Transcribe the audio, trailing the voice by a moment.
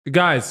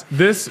Guys,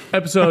 this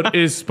episode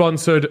is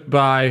sponsored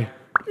by...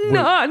 Can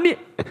I be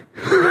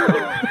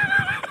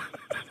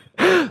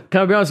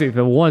honest with you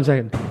for 1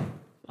 second?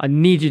 I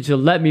need you to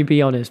let me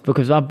be honest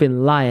because I've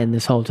been lying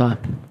this whole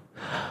time.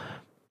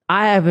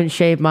 I haven't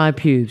shaved my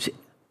pubes.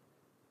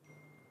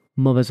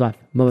 Mother's life.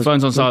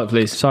 Phone's on silent,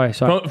 please. Sorry.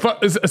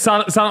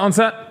 Silent on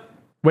set?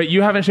 Wait,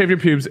 you haven't shaved your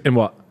pubes in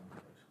what?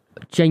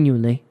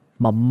 Genuinely,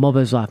 my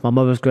mother's life. My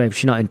mother's grave.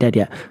 She's not even dead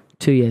yet.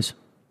 2 years.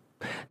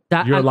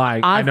 You're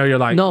lying. I know you're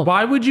lying. No.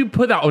 Why would you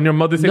put that on your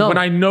mother's thing when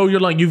I know you're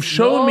lying? You've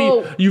shown me.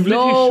 You've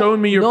literally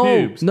shown me your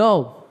pubes.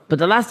 No. But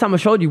the last time I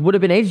showed you would have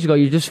been ages ago.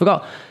 You just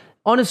forgot.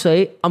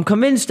 Honestly, I'm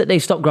convinced that they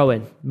stopped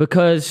growing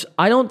because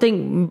I don't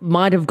think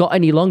might have got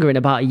any longer in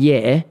about a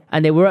year,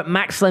 and they were at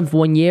max length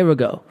 1 year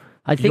ago.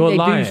 I think they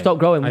do stop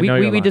growing.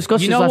 We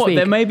discussed this last week.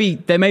 There may be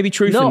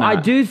truth in that. No, I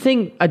do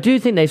think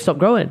they stopped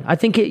growing. I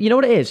think you know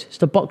what it is? It's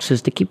the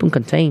boxers to keep them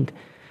contained.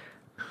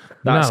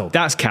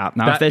 That's cap.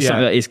 Now, if there's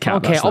something that is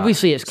cap, okay,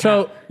 obviously it's cap.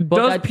 So,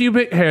 does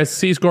pubic hair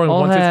cease growing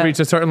once it's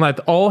reached a certain length?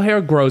 All hair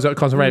grows at a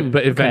constant rate,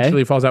 but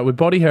eventually falls out. With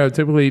body hair, it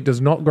typically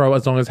does not grow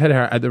as long as head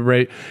hair at the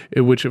rate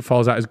at which it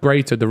falls out is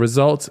greater. The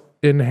result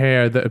in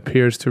hair that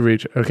appears to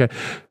reach... Okay,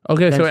 so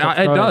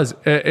it does.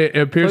 It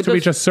appears to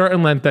reach a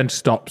certain length, then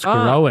stops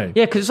growing.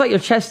 Yeah, because it's like your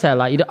chest hair.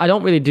 Like I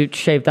don't really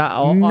shave that.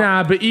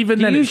 Nah, but even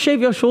then... Do you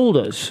shave your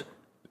shoulders?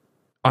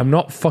 I'm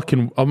not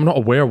a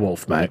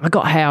werewolf, mate. I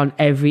got hair on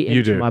every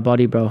inch of my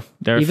body, bro.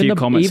 There are a few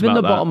comments even about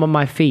the that. bottom of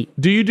my feet.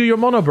 Do you do your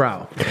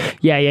monobrow?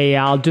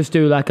 Yeah. I'll just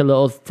do like a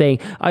little thing.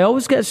 I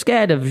always get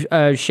scared of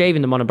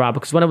shaving the monobrow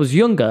because when I was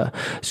younger,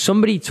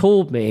 somebody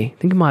told me, I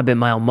think it might have been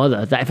my own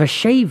mother, that if I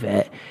shave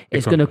it,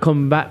 it's going to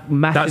come back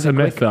massively. That's a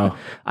myth, though.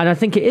 And I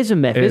think it is a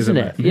myth, isn't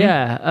it? Mm-hmm.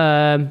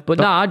 Yeah.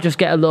 But I just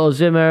get a little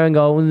zimmer and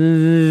go...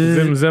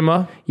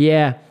 Zimmer?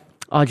 Yeah.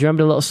 Oh, do you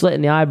remember the little slit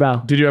in the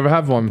eyebrow? Did you ever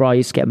have one? Bro, I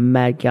used to get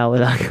mad gal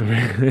with like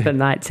the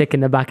night tick in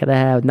the back of the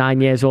hair,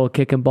 9 years old,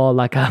 kicking ball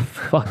like a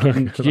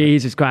fucking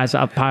Jesus Christ,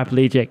 I'm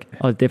paraplegic.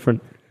 I was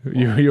different.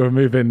 You were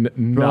moving nuts.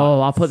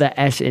 Bro, I put the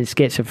S in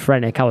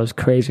schizophrenic. I was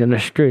crazy on the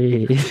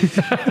street.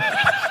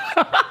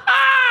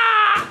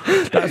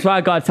 That's why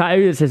I got a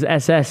tattoo that says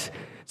SS.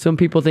 Some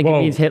people think it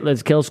means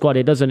Hitler's kill squad.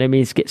 It doesn't. It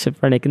means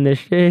schizophrenic in the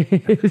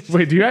street.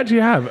 Wait, do you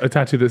actually have a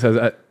tattoo that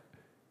says...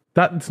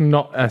 That's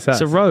not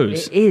SS. It's a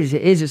rose. It is.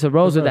 It's a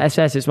rose with the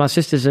SS. It's my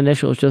sister's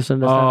initials just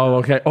under. Oh,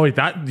 okay. Oh,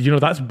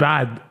 that's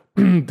bad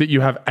that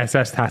you have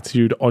SS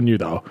tattooed on you,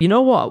 though. You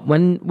know what?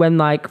 When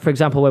like, for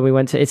example, when we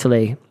went to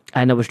Italy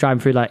and I was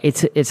driving through like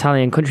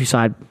Italian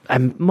countryside,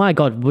 and my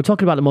God, we're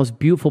talking about the most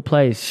beautiful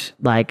place,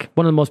 like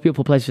one of the most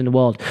beautiful places in the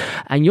world.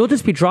 And you'll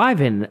just be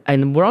driving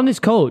and we're on this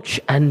coach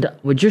and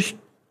we're just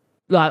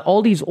like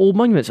all these old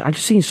monuments. I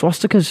just seen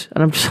swastikas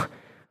and I'm just...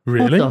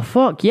 Really? What the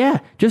fuck? Yeah.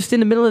 Just in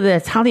the middle of the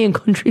Italian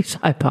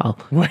countryside, pal.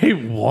 Wait,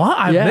 what?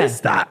 I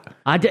missed that.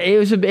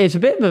 It's a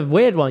bit of a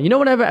weird one. You know,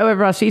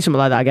 whenever I see something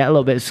like that, I get a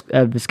little bit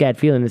of a scared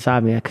feeling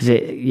inside me because,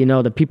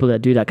 the people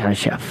that do that kind of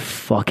shit are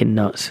fucking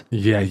nuts.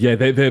 Yeah.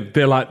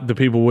 They're like the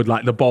people with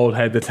like the bald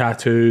head, the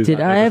tattoos. Did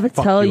I ever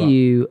tell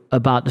you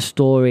about the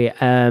story?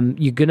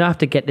 You're going to have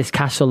to get this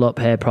castle up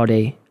here,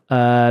 Proddy.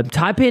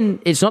 Type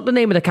in, it's not the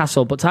name of the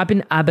castle, but type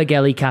in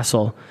Abergele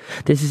Castle.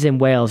 This is in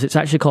Wales. It's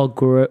actually called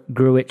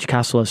Greenwich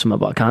Castle or something,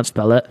 but I can't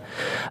spell it.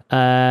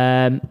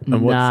 Nah.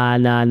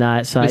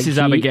 It's like this is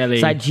Abergele.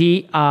 It's like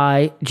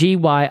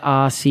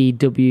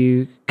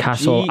GYRCW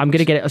Castle. I'm going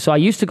to get it. So I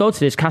used to go to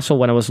this castle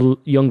when I was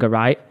younger,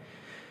 right?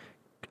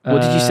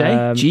 What did you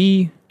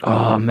say?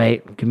 Oh,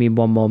 mate, give me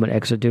one moment,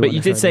 because I do. But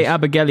you did say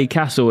Abergele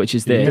Castle, which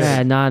is this.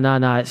 Yeah,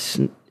 nah.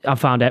 I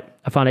found it.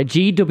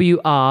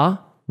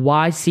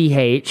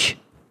 GWRYCH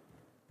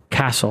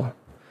Castle.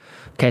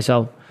 Okay,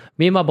 so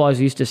me and my boys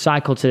used to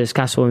cycle to this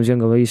castle when I was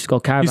younger. We used to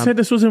go caravan. You said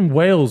this was in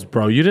Wales,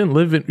 bro. You didn't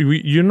live in...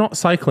 You're not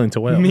cycling to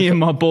Wales. Me and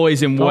my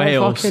boys in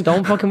Wales.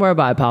 Don't fucking worry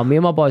about it, pal. Me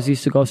and my boys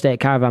used to go stay at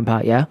Caravan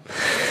Park, yeah?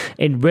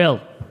 In Rill.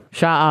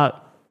 Shout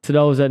out to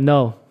those that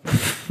know.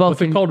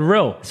 What's it called,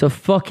 Rill? It's a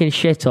fucking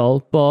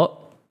shithole, but...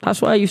 That's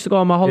where I used to go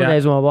on my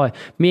holidays with my boy.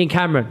 Me and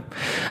Cameron.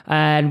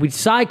 And we'd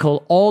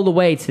cycle all the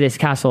way to this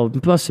castle.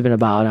 It must have been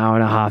about an hour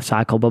and a half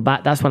cycle, but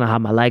that's when I had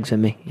my legs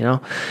in me,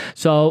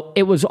 So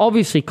it was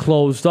obviously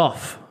closed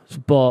off,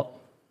 but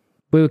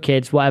we were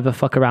kids, whatever,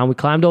 fuck around. We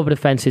climbed over the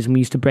fences and we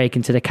used to break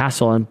into the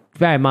castle. And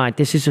bear in mind,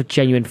 this is a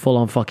genuine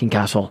full-on fucking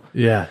castle.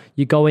 Yeah.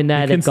 You go in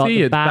there, they've got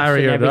the baths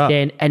and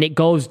everything, and it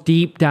goes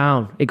deep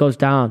down. It goes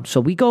down. So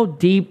we go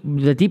deep,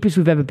 the deepest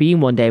we've ever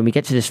been one day, and we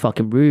get to this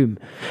fucking room,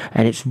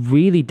 and it's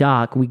really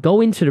dark. We go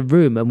into the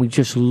room, and we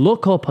just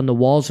look up on the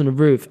walls and the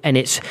roof, and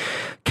it's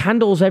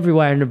candles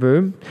everywhere in the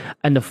room,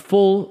 and the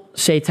full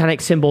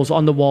satanic symbols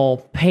on the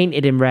wall,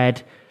 painted in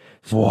red.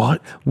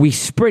 What? We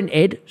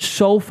sprinted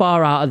so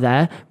far out of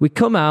there. We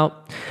come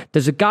out.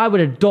 There's a guy with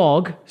a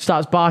dog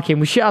starts barking.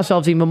 We shit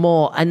ourselves even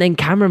more. And then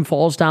Cameron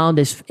falls down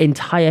this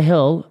entire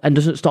hill and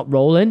doesn't stop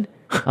rolling.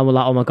 And we're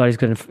like, oh my God, he's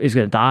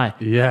gonna die.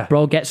 Yeah.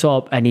 Bro gets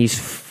up and he's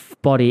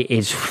body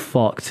is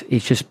fucked.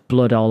 It's just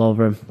blood all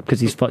over him because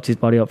he's fucked his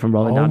body up from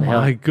rolling down the hill.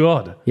 Oh my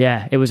God.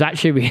 Yeah, it was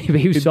actually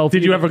he was so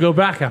Did you ever go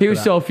back after He was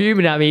that? so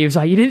fuming at me. He was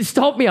like, "You didn't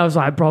stop me." I was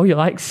like, "Bro, you're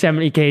like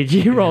 70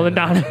 kg rolling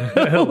down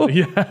a hill."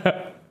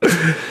 Yeah.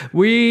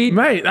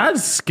 Mate,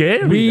 that's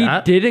scary. We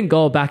didn't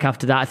go back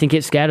after that. I think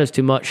it scared us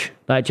too much.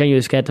 Like,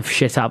 genuinely scared the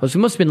shit out of us.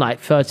 We must have been like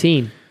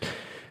 13. It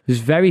was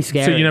very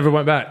scary. So you never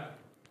went back?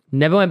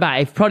 Never went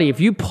back. If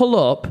you pull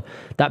up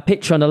that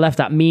picture on the left,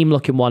 that meme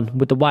looking one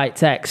with the white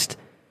text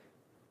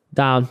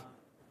down.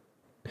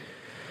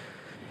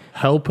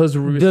 Help us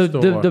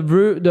restore.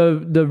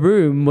 The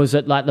room was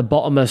at like the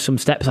bottom of some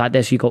steps like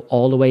this. You go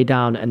all the way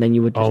down and then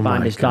you would just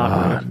find this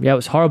dark room. Yeah, it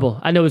was horrible.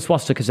 And there was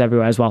swastikas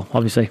everywhere as well,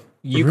 obviously.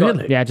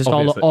 Yeah, just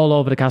all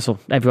over the castle,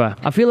 everywhere.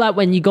 I feel like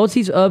when you go to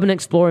these urban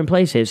exploring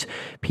places,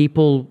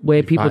 people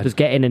just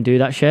get in and do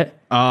that shit.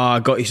 Ah,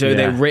 got you. So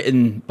they're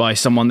written by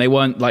someone. They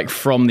weren't like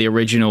from the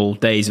original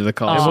days of the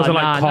castle. It wasn't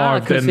like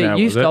carved in there, it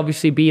used to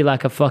obviously be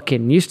like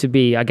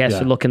I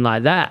guess, looking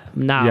like that.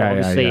 Now,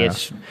 obviously,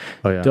 it's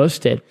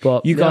dusted.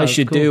 But you guys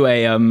should do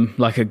a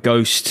like a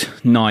ghost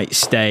night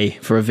stay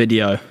for a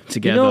video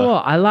together. You know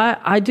what?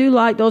 I do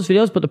like those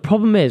videos, but the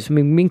problem is,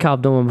 me and Carl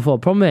have done one before.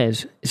 The problem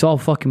is, it's all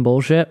fucking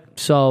bullshit.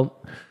 So,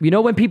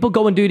 when people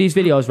go and do these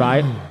videos,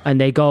 right? And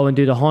they go and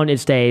do the haunted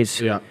stays.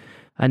 Yeah.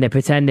 And they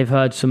pretend they've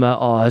heard some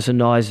there's a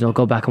noise, and they'll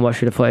go back and watch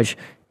the footage.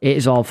 It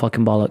is all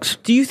fucking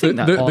bollocks. Do you think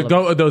that the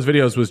goat of those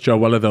videos was Joe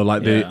Weller though?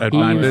 Like the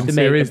abandoned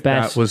series,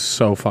 that was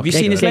so fucking. Have you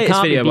seen his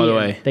latest video, by the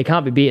way? They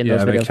can't be beating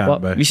those videos.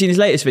 Have you seen his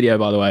latest video,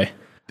 by the way?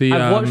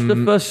 I've watched the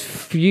first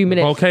few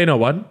minutes. Volcano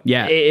one.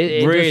 Yeah,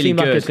 it really does seem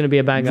good. like it's going to be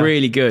a banger.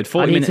 Really good.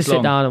 40 minutes long. I need to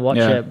sit down and watch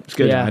it. It's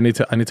good. Yeah. I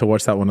need to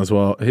watch that one as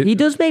well. He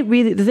does make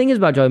the thing is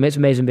about Joe, he makes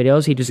amazing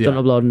videos. He just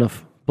doesn't upload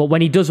enough. But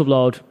when he does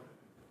upload,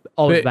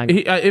 always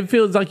banger. It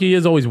feels like he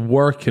is always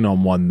working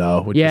on one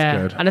though, which is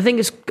good. And I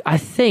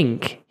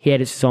think he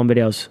edits his own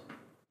videos,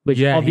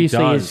 which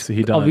obviously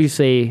is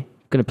obviously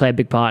going to play a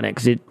big part in it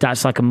because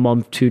that's like a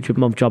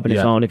 2-month job in its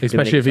own.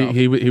 Especially if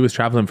he was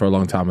traveling for a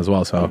long time as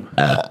well. So,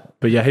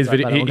 but yeah, his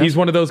video. He's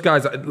one of those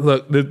guys.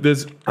 Look,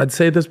 I'd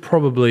say there's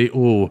probably.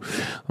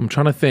 I'm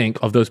trying to think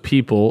of those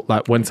people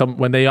like when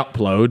they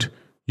upload,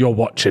 you're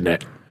watching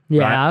it.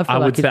 Yeah, right?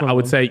 I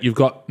would say you've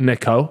got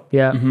Nico.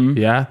 Yeah,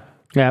 yeah.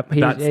 Yeah,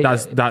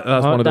 that's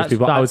one of those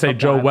people. I would say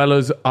Joe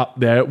Weller's up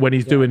there when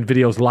he's doing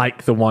videos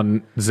like the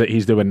ones that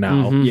he's doing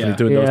now. He's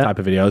doing those type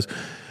of videos.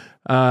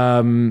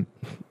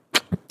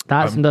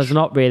 There's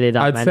not really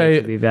that I'd many,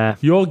 say to be fair.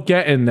 You're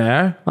getting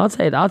there. I'll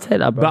take that,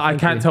 bro. But I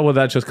can't tell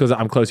whether that's just because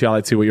I'm close to you. I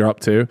like to see what you're up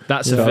to.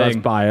 That's the thing. That's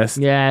biased.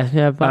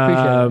 Yeah, but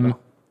I appreciate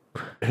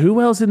it. Who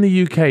else in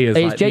the UK is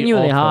It's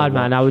genuinely hard,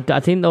 man. I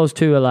think those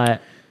two are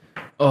like,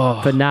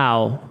 for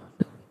now.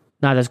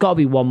 No, there's got to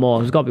be one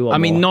more. I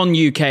mean,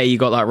 non-UK, you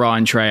got like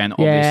Ryan Trahan,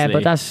 obviously. Yeah,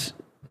 but that's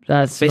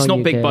it's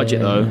not big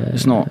budget, though.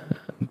 It's not.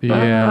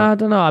 Yeah. I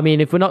don't know. I mean,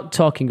 if we're not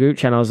talking group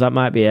channels, that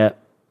might be it.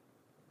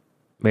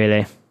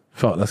 Really.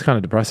 Fuck, that's kind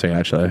of depressing,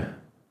 actually.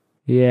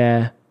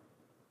 Yeah.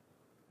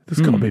 There's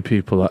got to be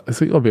people.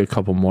 There's got to be a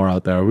couple more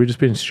out there. Are we just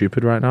being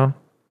stupid right now?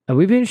 Are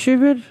we being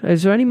stupid?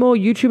 Is there any more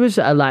YouTubers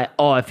that are like,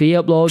 if he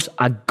uploads,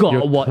 I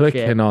gotta watch it?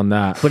 Clicking on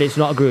that. But it's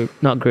not a group,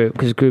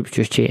 because group's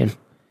just cheating.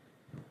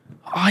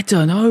 I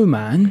don't know,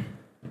 man.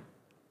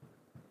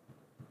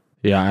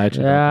 Yeah, I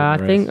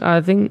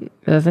think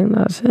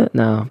that's it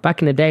now.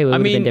 Back in the day, we would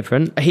have been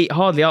different. He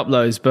hardly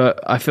uploads, but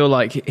I feel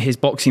like his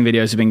boxing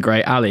videos have been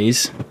great.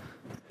 Ali's.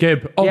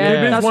 Gib. Gib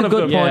is one of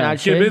them.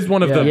 Actually. Gib is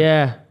one of them.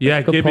 Yeah,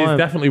 Gib is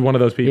definitely one of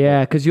those people.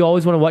 Yeah, because you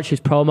always want to watch his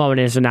promo and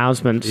his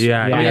announcements.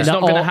 I mean, it's not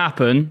going to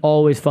happen.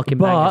 Always fucking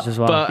bangers as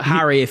well. But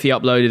Harry, if he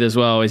uploaded as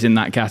well, is in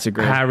that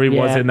category. Harry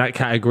was in that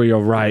category. You're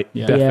right.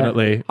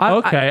 Definitely.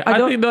 Okay, I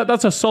think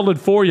that's a solid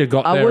 4 you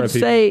got there. I would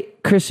say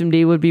Chris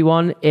MD would be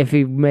one if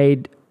he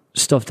made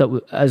stuff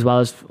that as well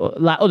as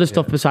like other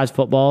stuff besides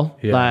football.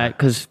 Like,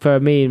 because for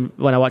me,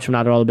 when I watch him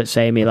now, they're all a bit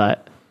samey. Like.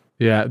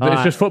 Yeah, but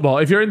it's just football.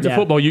 If you're into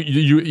football, he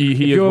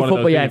is one of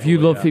those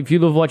people. If you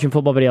love watching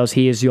football videos,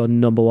 he is your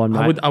number one.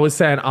 Right? I was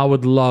saying I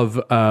would love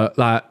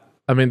the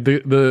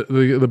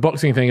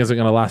boxing thing isn't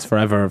going to last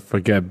forever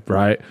for Gib,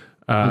 right?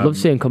 I'd love to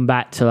see him come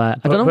back to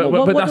that. I don't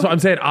know, but that's what I'm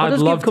saying. I'd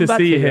love to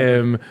see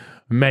him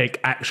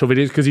make actual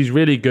videos because he's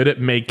really good at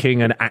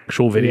making an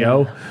actual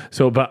video.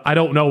 So, but I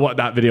don't know what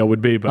that video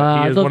would be.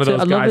 But he is one of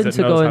those guys that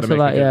knows how to make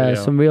a good video.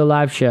 Some real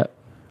live shit.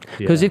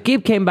 Because if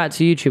Gib came back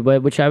to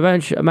YouTube, which I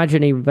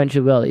imagine he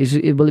eventually will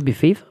it be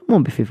FIFA? It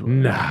won't be FIFA.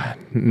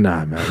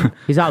 Nah, man.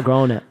 He's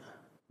outgrown it,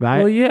 right?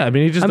 Well, yeah. I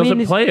mean, he just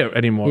doesn't play it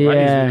anymore.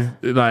 Yeah.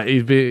 Right?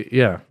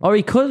 Or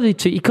he could,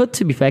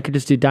 to be fair, could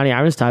just do Danny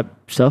Irons type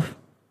stuff.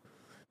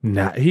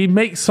 Nah, he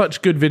makes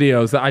such good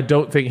videos that I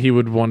don't think he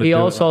would want to do. He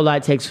also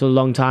takes a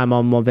long time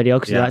on one video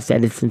because he likes to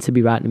edit and to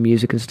be writing the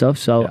music and stuff.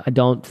 So I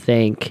don't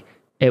think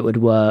it would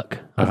work.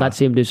 I'd like to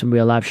see him do some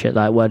real live shit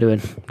like we're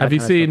doing. Have you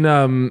seen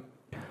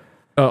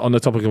on the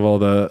topic of all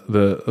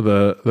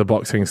the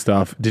boxing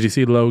stuff, did you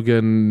see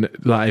Logan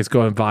is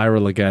going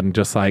viral again,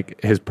 just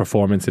like his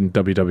performance in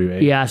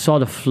WWE? Yeah, I saw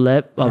the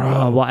flip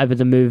of whatever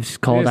the move's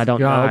called. I don't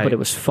know, but it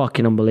was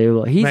fucking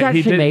unbelievable. He's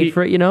actually made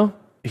for it, you know.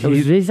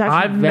 He's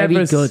I've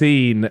never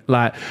seen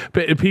but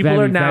people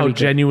are now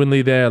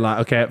genuinely there. Like,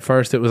 okay, at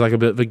first it was like a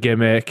bit of a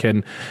gimmick,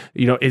 and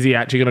is he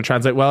actually going to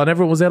translate well? And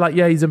everyone was there like,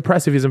 yeah, he's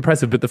impressive.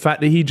 But the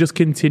fact that he just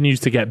continues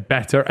to get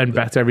better and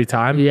better every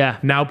time. Yeah.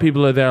 Now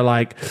people are there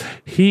like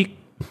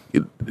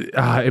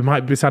it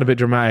might sound a bit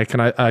dramatic,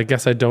 and I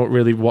guess I don't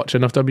really watch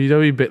enough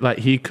WWE, but like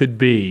he could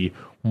be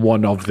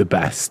one of the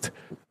best.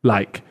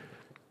 Like.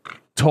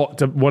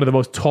 One of the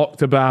most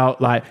talked about,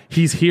 like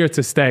he's here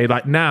to stay.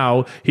 Like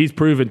now he's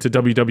proven to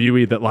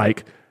WWE that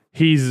like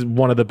he's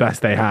one of the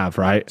best they have,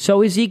 right?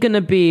 So is he going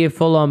to be a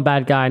full-on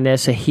bad guy and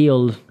there's a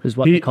heel is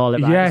what they call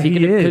it, right? Yeah,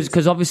 he is.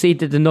 Because obviously he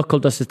did the knuckle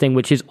duster thing,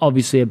 which is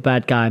obviously a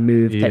bad guy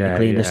move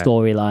technically in the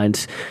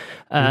storylines.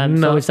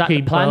 So is that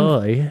the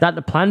plan? Is that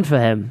the plan for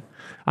him?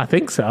 I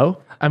think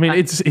so. I mean,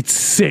 it's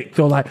sick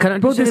though. Like,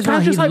 bro, this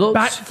guy's just like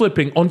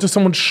backflipping onto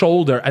someone's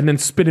shoulder and then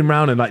spinning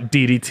around and like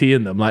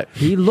DDTing them. Like,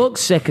 he looks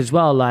sick as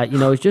well. Like,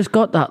 he's just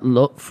got that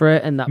look for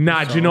it and that.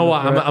 Nah, do you know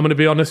what? I'm going to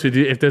be honest with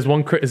you. If there's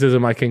one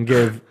criticism I can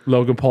give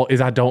Logan Paul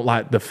is I don't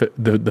like the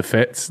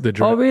fits. The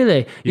drip. Oh,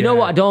 really? You know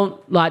what? I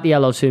don't like the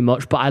yellow too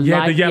much, but I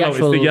like the yellow. It's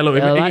the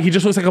yellow. He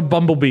just looks like a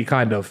bumblebee,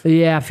 kind of.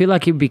 Yeah, I feel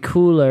like he'd be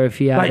cooler if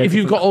he had. Like if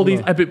you've got all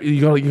these epic, you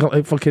got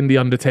like fucking The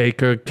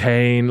Undertaker,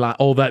 Kane, like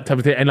all that type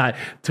of thing, and like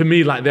to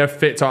me, like their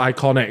fits are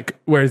iconic.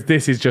 Whereas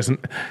this is just,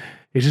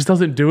 it just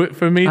doesn't do it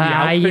for me.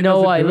 You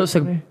know what? It looks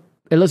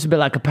a bit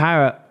like a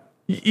parrot.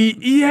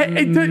 Yeah,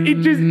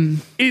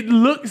 it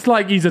looks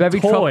like he's a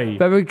toy.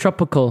 Very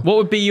tropical. What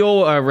would be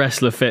your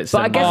wrestler fits?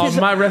 But I guess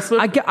my wrestler.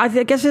 I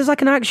guess it's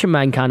like an Action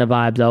Man kind of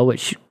vibe though,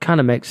 which kind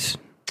of makes a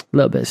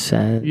little bit of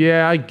sense.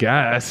 Yeah, I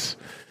guess.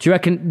 Do you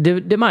reckon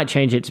they might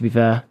change it? To be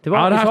fair,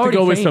 I'd have to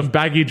go with some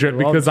baggy drip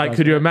because, like,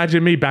 could you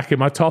imagine me backing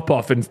my top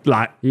off and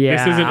like,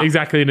 this isn't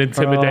exactly an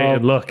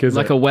intimidating look, is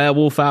like it? a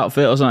werewolf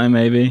outfit or something,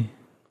 maybe.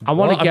 I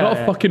want to get. I've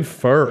got a fucking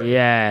fur.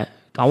 Yeah,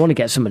 I want to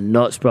get some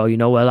nuts, bro. You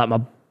know where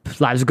like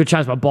there's a good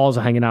chance my balls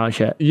are hanging out and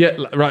shit. Yeah,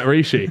 right,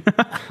 Rishi.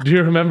 Do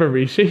you remember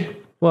Rishi?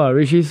 What,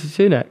 Rishi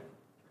Sunak?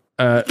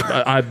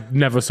 I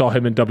never saw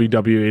him in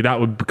WWE.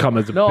 That would come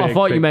as a big, I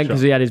thought you meant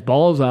because he had his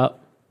balls out.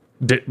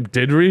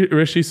 Did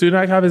Rishi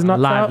Sunak have his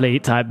nuts out? Lively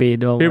type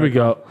beat. Here we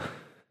go.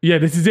 Yeah,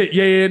 this is it.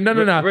 Yeah. No.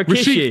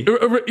 Rikishi.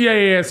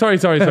 Yeah. Sorry.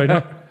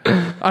 No.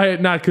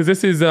 Because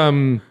this is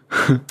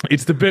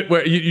it's the bit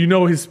where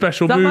his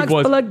special move Max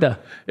was. Belegda?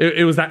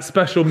 It was that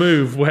special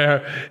move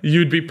where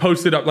you'd be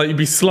posted up, like you'd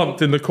be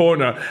slumped in the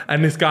corner,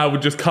 and this guy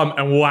would just come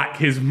and whack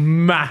his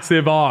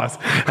massive ass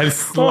and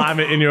slam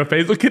it in your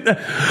face. Look at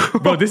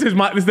that, bro. This is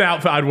the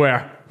outfit I'd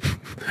wear.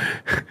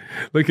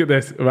 Look at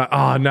this.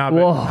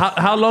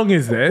 How long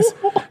is this?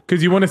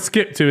 Because you want to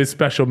skip to his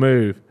special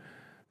move.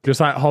 Just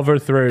like hover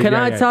through. Can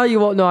I tell you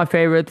what my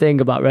favourite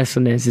thing about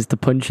wrestling is the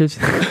punches?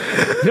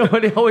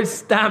 When they always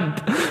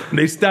stamp.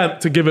 They stamp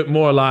to give it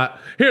more like,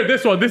 here,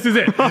 this one, this is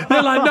it.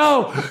 They're like,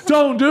 no,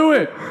 don't do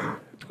it.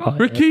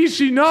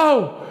 Rikishi,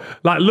 no.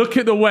 Like, look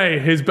at the way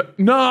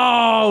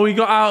no, he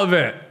got out of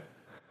it.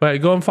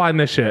 Wait, go and find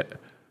this shit.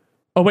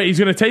 Oh, wait, he's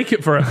going to take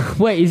it for him.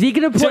 Wait, is he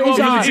going to put his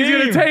ass? He's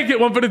going to take it,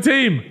 one for the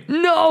team.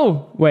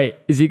 No. Wait,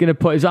 is he going to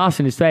put his ass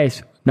in his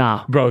face?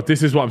 Nah. Bro,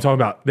 this is what I'm talking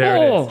about. There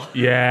it is.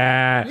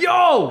 Yeah.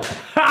 Yo!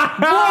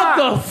 What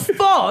the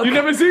fuck? You've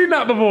never seen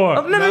that before?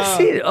 I've never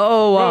seen it.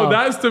 Oh, wow.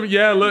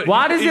 Bro, look.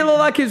 Why does he look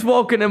like he's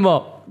walking him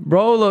up?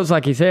 Bro looks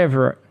like he's here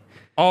for it.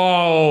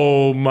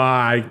 Oh,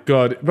 my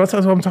God. That's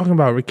what I'm talking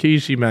about.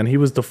 Rikishi, man. He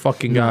was the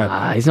fucking guy.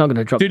 Nah, he's not going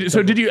to drop.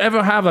 Did you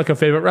ever have like a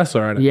favorite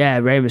wrestler? Yeah,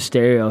 Rey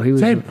Mysterio. He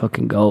was the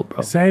fucking GOAT,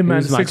 bro. Same, man.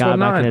 He was my guy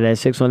back in the day.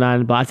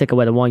 619, but I take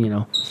away the one, you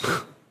know.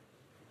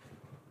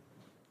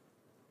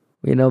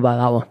 You know about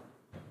that one.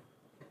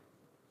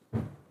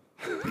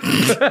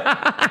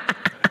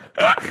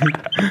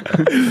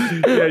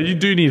 Yeah, you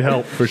do need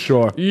help for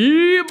sure.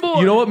 Yeah, boy.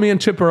 You know what me and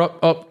Chip are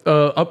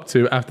up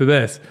to after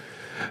this?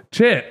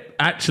 Chip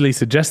actually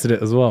suggested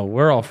it as well.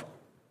 We're off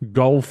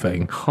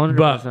golfing, 100%.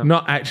 but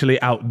not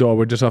actually outdoor.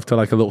 We're just off to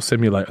like a little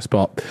simulator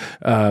spot.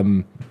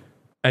 And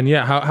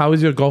yeah, how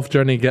is your golf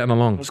journey getting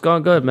along? It's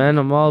going good, man.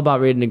 I'm all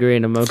about reading the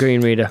green. I'm a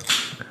green reader.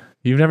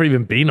 You've never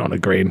even been on a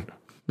green.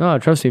 No,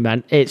 trust me,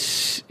 man.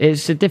 It's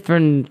a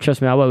different.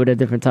 Trust me, I work with a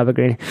different type of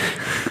green.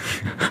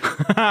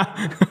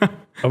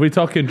 Are we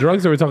talking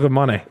drugs or are we talking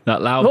money?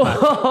 That loud.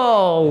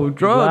 Oh,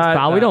 drugs, Like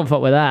pal. that. We don't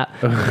fuck with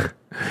that.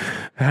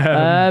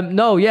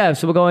 No, yeah.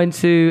 So we're going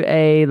to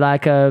a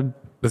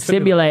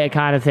simulator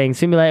kind of thing.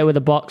 Simulator with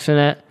a box in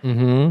it.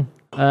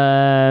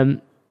 Mm-hmm.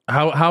 I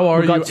How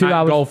are you at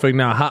golfing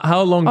now?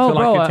 How long till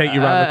I can take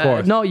you around the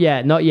course? Not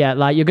yet.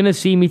 Like, you're going to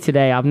see me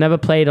today. I've never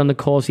played on the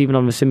course, even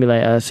on the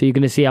simulator. So you're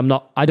going to see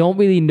I don't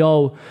really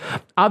know.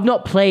 I've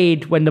not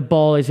played when the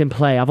ball is in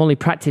play. I've only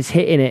practiced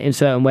hitting it in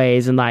certain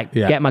ways and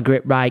get my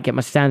grip right, get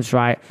my stance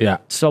right. Yeah.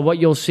 So what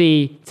you'll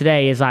see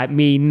today is like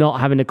me not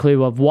having a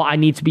clue of what I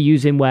need to be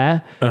using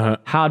where.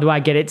 How do I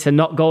get it to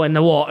not go in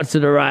the water to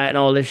the right and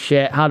all this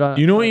shit? How do I...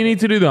 You know what you need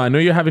to do though? I know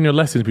you're having your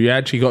lessons, but you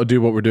actually got to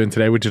do what we're doing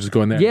today, which is just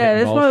go in there.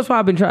 Yeah, that's why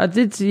I've been trying.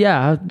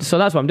 So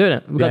that's what I'm doing.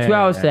 We've got 2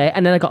 hours today,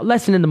 and then I got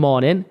lesson in the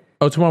morning.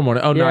 Oh, tomorrow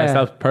morning. Oh, nice.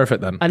 That's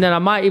perfect then. And then I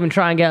might even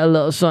try and get a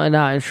little something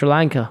out in Sri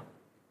Lanka.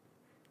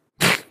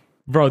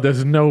 Bro,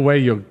 there's no way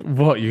you're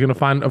going to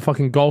find a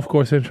fucking golf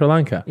course in Sri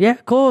Lanka? Yeah,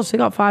 of course. They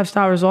got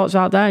 5-star resorts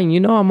out there, and you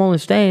know I'm only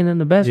staying in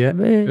the best. Yeah.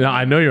 No,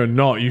 I know you're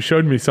not. You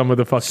showed me some of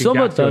the fucking Some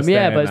of them,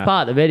 yeah, but it's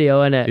part of the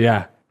video, isn't it?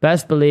 Yeah.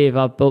 Best believe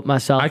I've built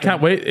myself. I can't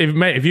wait.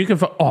 If you can...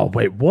 Oh,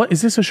 wait, what?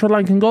 Is this a Sri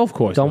Lankan golf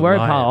course? Don't worry,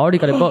 pal. I already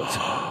got it booked.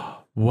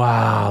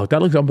 Wow,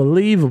 that looks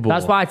unbelievable.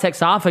 That's why I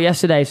texted Arthur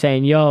yesterday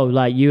saying, yo,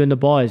 like, you and the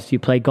boys, do you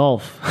play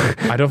golf?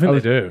 I don't think they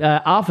do.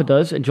 Arthur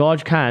does, and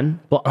George can,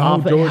 but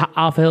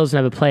Arthur Hill's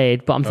never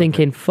played. But I'm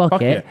thinking, fuck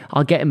it,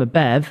 I'll get him a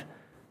bev.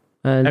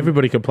 And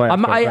everybody can play.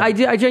 I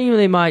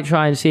genuinely might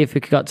try and see if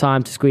we got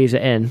time to squeeze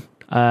it in.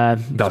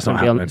 That's not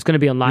happening. It's going to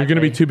be online. You're going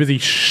to be too busy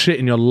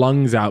shitting your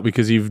lungs out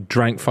because you've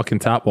drank fucking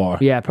tap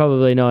water. Yeah,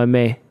 probably knowing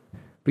me.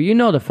 But you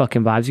know the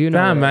fucking vibes. You know.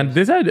 Damn, man.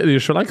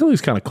 Sri Lanka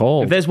is kind of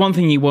cold. If there's one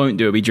thing he won't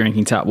do, it'll be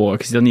drinking tap water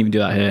because he doesn't even do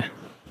that here.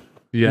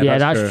 Yeah,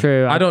 that's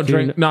true. I don't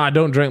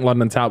drink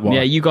London tap water.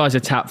 Yeah, you guys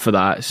are tapped for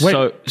that.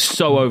 So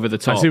over the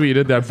top. I see what you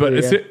did there, but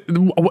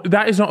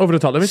that is not over the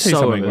top. Let me tell you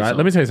something, right?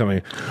 Let me tell you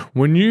something.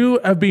 When you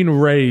have been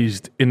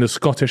raised in the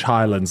Scottish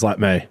Highlands like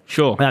me,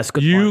 sure, that's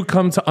good. You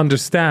come to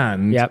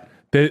understand that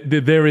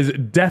there is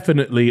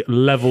definitely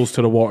levels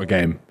to the water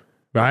game,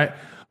 right?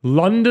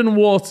 London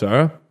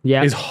water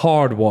is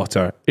hard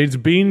water. It's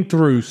been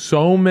through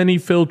so many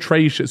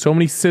filtration, so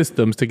many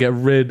systems to get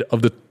rid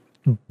of the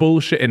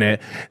bullshit in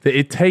it that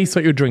it tastes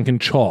like you're drinking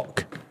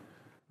chalk.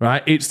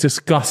 Right? It's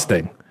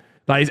disgusting.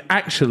 Like, it's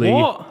actually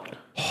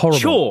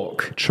horrible.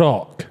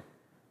 Chalk.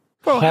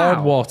 Bro,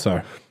 hard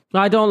water.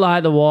 I don't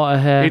like the water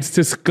here. It's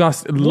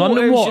disgusting.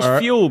 London water is just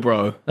fuel,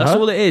 bro. That's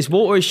all it is.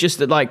 Water is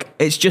just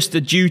it's just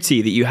a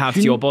duty that you have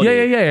to your body.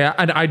 Yeah.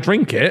 And I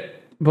drink it.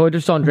 But we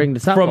just don't drink the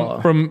tap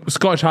water. From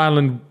Scottish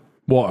Highland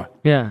water.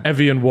 Yeah.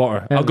 Evian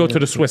water. I'll go to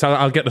the Swiss.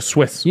 I'll get the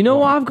Swiss. You know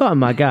what I've got in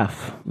my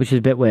gaff, which is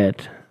a bit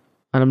weird,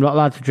 and I'm not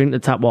allowed to drink the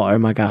tap water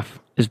in my gaff,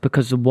 is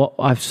because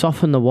I've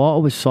softened the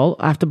water with salt.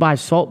 I have to buy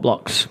salt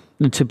blocks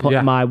to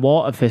put my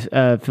water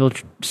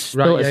filter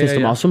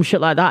system or some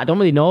shit like that. I don't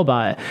really know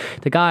about it.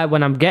 The guy,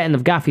 when I'm getting the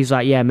gaff, he's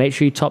like, yeah, make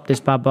sure you top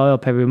this bad boy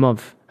up every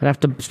month. I'd have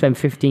to spend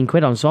 15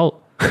 quid on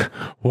salt.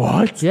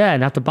 What? Yeah,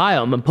 and have to buy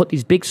them and put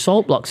these big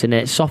salt blocks in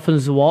it. It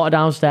softens the water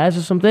downstairs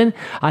or something.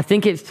 I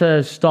think it's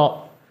to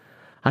stop.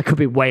 I could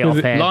be way off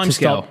here. Lime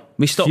scale.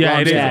 We stopped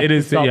lime scale. It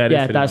is.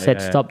 That's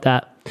it. Stop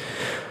that.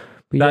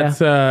 But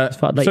that's I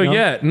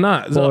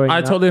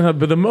totally know.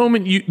 But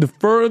the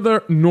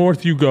further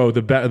north you go,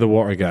 the better the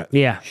water gets.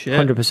 Yeah,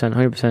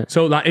 100%.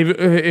 So, like,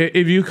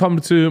 if you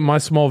come to my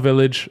small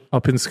village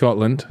up in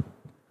Scotland,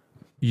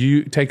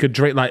 you take a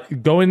drink.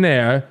 Like, go in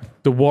there.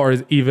 The water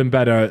is even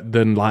better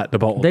than like the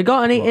bottle. They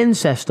got any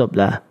incest up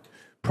there?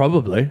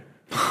 Probably.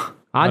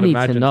 I need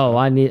to know.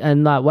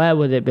 Where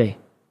would it be?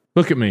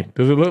 Look at me.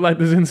 Does it look like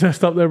there's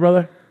incest up there,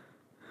 brother?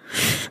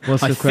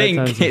 I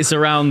think it's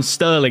around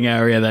Stirling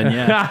area then,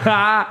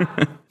 yeah.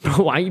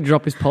 Why don't you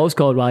drop his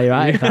postcode while you're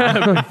at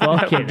it?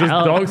 Fucking just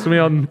dox me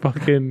on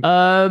fucking...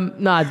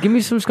 give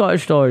me some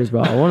Scottish stories,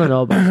 bro. I want to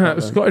know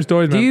about Scottish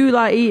stories, man. Do you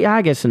like eat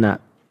haggis and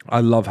that? I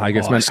love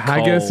haggis, man.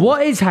 Haggis.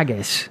 What is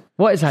haggis?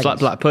 It's like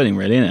black pudding,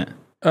 really, isn't it?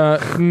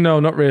 No,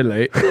 not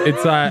really.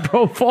 It's like...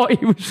 Bro, thought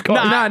he was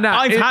Scottish.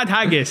 I've had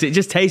haggis. It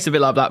just tastes a bit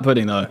like black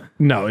pudding, though.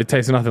 No, it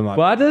tastes nothing like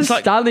Why does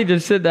Stanley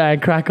just sit there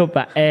and crack up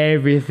at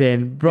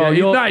everything? Bro,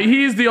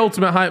 he's the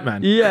ultimate hype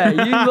man. Yeah,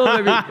 you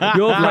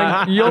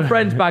love your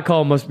friends back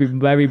home must be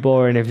very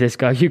boring if this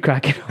guy, you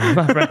cracking up,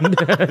 my friend.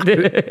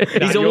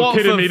 He's a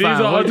Watford fan. These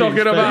are talking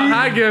about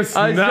haggis.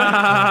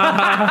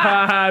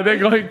 Nah, they're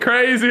going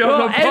crazy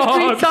on the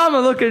pod. Every time I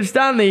look at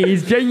Stanley,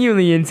 he's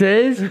genuinely into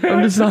his.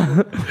 I'm just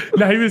like...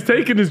 No, he was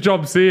taking his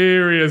job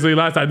seriously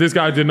last time. This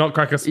guy did not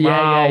crack a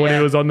smile when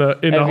he was in the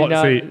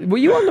hot seat. Were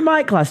you on the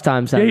mic last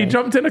time, Stanley? Yeah, he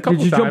jumped in a couple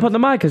times. Did you jump on the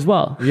mic as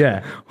well?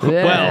 Yeah.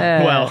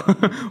 Well.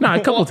 No, a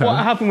couple times.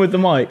 What happened with the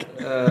mic?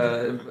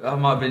 I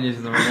might have been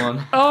using the wrong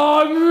one.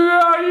 Oh,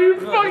 no, you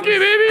fucking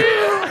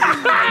idiot.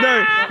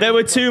 No, there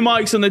were two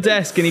mics on the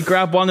desk and he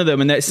grabbed one of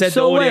them and it said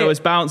the audio was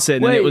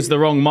bouncing and it was the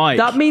wrong mic.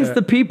 That means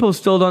the people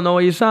still don't know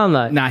what you sound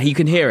like. Nah, he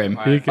can hear him.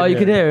 You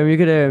can hear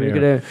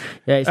him.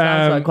 Yeah, he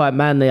sounds like quite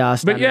manly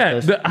ass. But yeah,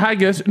 the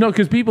haggis, no,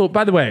 because people,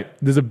 by the way,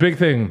 there's a big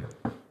thing.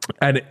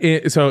 And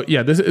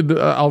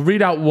I'll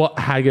read out what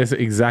haggis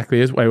exactly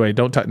is. Wait,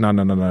 don't touch.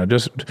 No.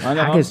 Just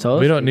haggis toast.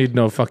 We don't need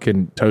no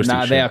fucking toasty.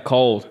 Nah, they are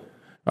cold.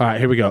 All right,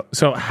 here we go.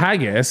 So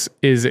haggis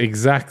is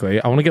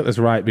exactly. I want to get this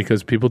right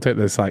because people take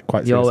this like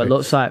quite seriously. It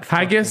looks like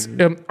haggis.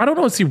 I don't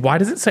know. See, why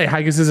does it say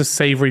haggis is a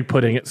savory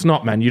pudding? It's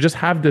not, man. You just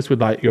have this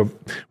with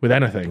with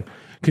anything.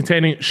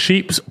 Containing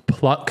sheep's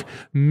pluck,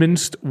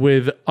 minced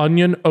with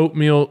onion,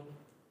 oatmeal,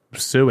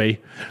 spices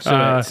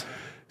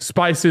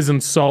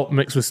and salt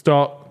mixed with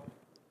stock.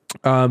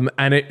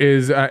 And it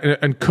is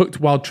and cooked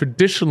while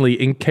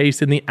traditionally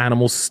encased in the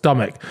animal's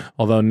stomach.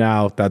 Although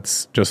now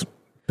that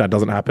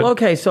doesn't happen.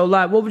 Okay, so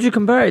like, what would you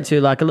compare it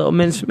to? Like a little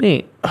minced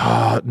meat?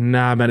 Oh,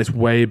 nah, man, it's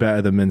way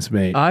better than minced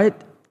meat.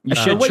 You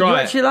should try you it.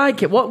 actually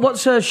like it?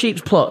 What's a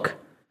sheep's pluck?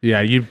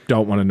 Yeah, you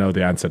don't want to know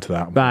the answer to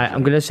that. Right,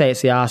 I'm gonna say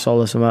it's the arsehole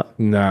or something.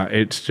 No,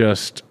 it's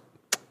just.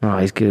 Oh,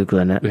 he's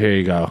googling it. Here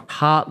you go.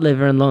 Heart,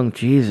 liver, and lung.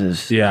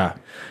 Jesus. Yeah.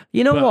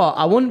 You know what?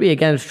 I wouldn't be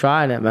against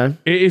trying it, man.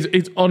 It is.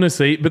 It's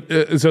honestly,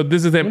 but so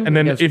this is it. And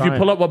then if you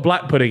pull up what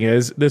black pudding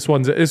is, this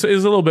one's it's a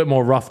little bit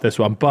more rough. This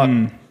one, but.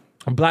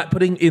 Black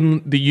pudding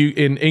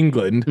in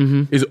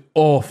England is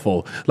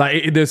awful.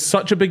 Like there's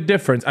such a big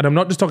difference, and I'm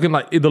not just talking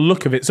like the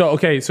look of it. So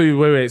okay, so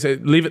wait, so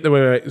leave it there.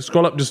 Wait,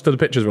 scroll up just to the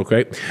pictures real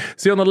quick.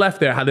 See on the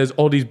left there how there's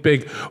all these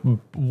big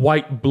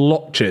white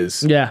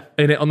blotches. Yeah,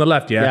 in it on the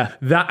left. Yeah,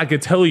 that I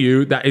could tell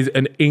you that is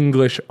an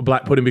English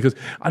black pudding because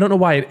I don't know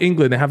why in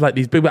England they have like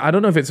these big. I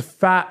don't know if it's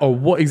fat or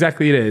what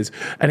exactly it is,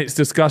 and it's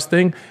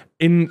disgusting.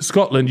 In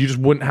Scotland, you just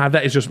wouldn't have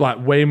that. It's just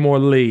like way more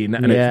lean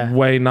and it's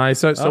way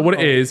nicer. So what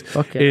it is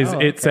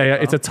it's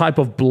a type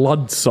of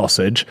blood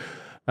sausage,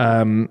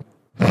 and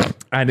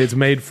it's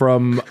made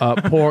from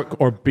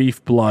pork or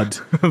beef blood.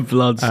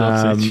 Blood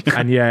sausage.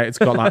 And yeah, it's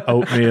got like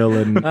oatmeal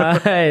and.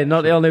 Hey,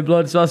 not the only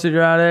blood sausage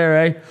around here,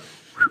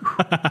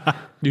 eh?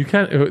 You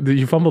can't.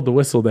 You fumbled the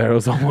whistle there. It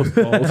was almost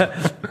cold.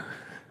 But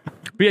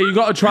yeah, you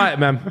got to try it,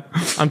 man.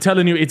 I'm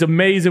telling you, it's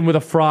amazing with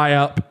a fry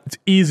up. It's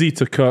easy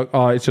to cook.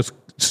 Oh, it's just.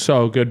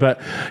 So good,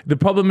 but the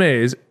problem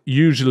is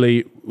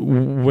usually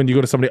when you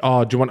go to somebody,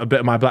 do you want a bit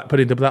of my black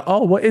pudding? They'll be like,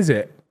 what is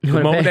it?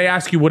 The moment they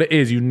ask you what it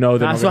is, you know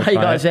they're that's not why you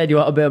gotta say, do you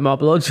want a bit of my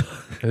blood?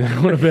 They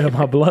want a bit of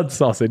my blood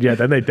sausage. Yeah,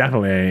 then they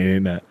definitely ain't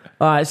eating it.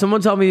 All right,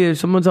 someone tell me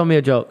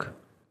a joke.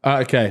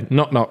 Okay,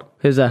 knock knock.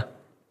 Who's there?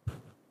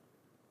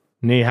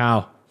 Ni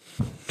hao.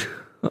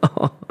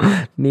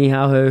 Ni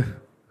hao who?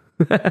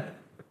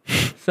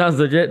 Sounds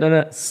legit, doesn't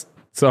it?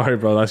 Sorry,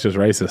 bro, that's just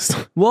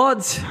racist.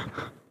 What?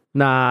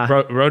 Nah.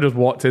 Bro just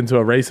walked into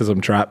a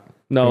racism trap.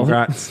 No.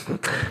 Congrats.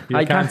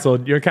 You're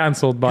cancelled. You're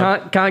cancelled,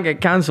 bud. Can't get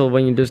cancelled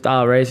when you just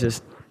are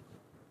racist.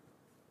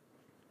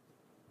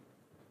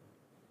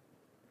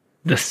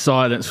 The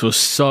silence was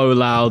so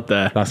loud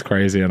there. That's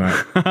crazy, isn't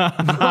it?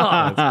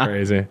 That's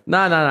crazy.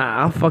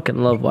 Nah. I fucking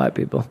love white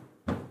people.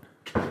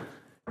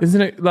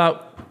 Isn't it like,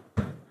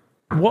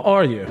 what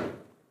are you?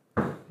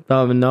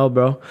 Don't even know,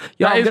 bro.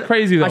 That is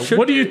crazy, though.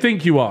 What do you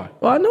think you are?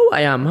 Well, I know what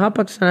I am. Half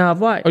Pakistani, half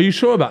white. Are you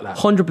sure about that?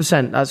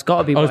 100%. That's got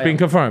to be. It's been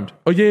confirmed.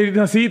 Oh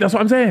yeah, see, that's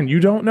what I'm saying.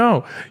 You don't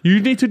know. You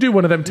need to do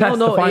one of them tests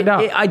to find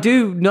out. I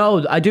do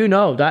know.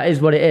 That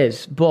is what it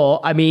is.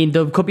 But I mean,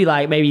 there could be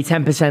like maybe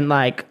 10%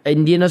 like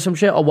Indian or some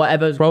shit or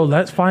whatever. Bro,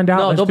 let's find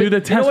out. Let's do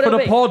the test for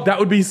the pod. That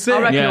would be sick.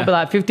 I reckon it'll be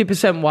like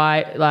 50%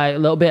 white, like a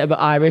little bit of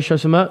Irish or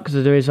something,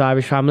 because there is an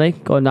Irish family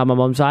going down my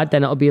mum's side.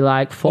 Then it'll be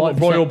like 40%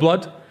 royal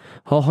blood.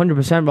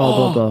 100% royal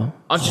blood though.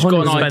 I've just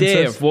got an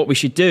idea of what we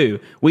should do.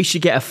 We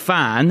should get a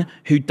fan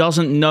who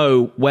doesn't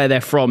know where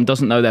they're from,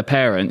 doesn't know their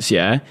parents,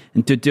 and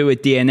to do a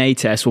DNA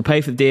test. We'll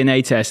pay for the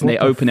DNA test and they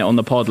open it on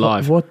the pod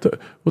live. What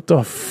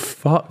the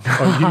fuck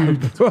are you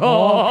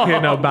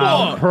talking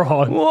about,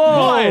 bro?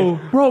 Whoa.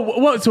 Bro,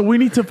 what? So we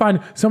need to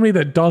find somebody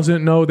that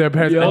doesn't know their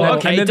parents.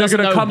 And then they're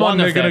going to come on,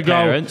 they're going to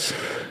go,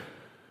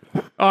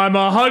 I'm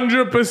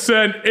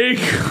 100%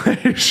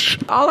 English.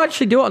 I'll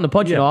actually do it on the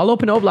pod, you know. I'll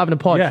open it up live in the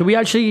pod. Yeah. Should we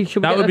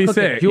that would be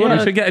sick. You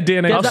should get a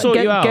DNA. I'll sort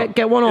you out.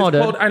 Get one order.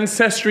 It's called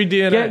Ancestry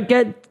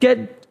DNA.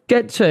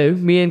 Get two.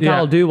 Me and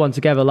Carl do one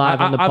together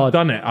live on the pod.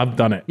 I've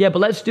done it. Yeah, but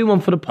let's do one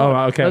for the pod.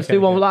 Oh, okay. Let's do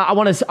one. Like, I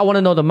want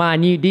to know the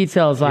minute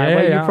details. Like,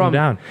 where you're from. I'm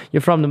down. You're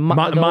from the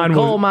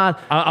coal mine.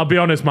 I'll be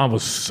honest, mine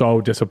was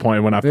so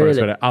disappointed when I first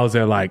heard it. I was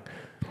there like,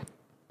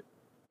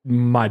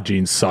 my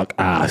genes suck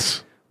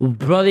ass.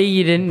 Brother,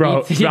 you didn't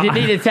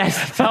need a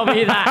test to tell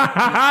me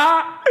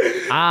that.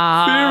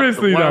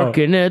 Seriously,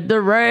 working at the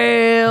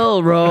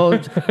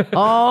railroad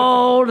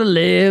all the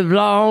live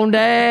long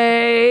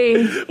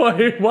day.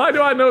 Wait, why do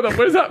I know that?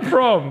 Where's that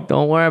from?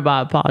 Don't worry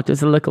about it, Paul.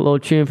 Just a little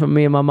tune from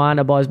me and my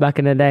minor boys back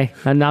in the day.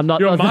 And I'm not.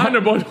 Your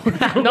minor boys?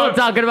 I'm not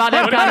talking about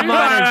them kind of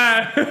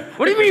minors.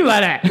 What do you mean by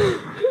that?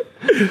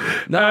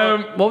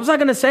 What was I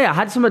going to say? I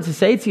had something to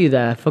say to you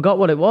there. Forgot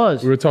what it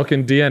was. We were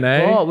talking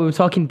DNA. Oh, we were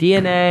talking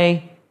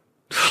DNA.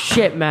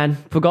 Shit, man.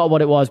 Forgot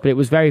what it was, but it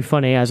was very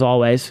funny as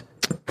always.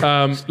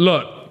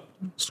 Look,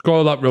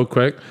 scroll up real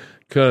quick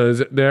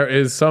because there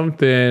is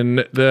something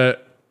that.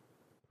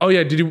 Oh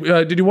yeah, did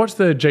you watch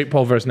the Jake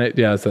Paul versus Nate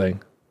Diaz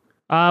thing?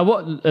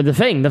 What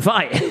the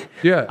fight?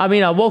 Yeah. I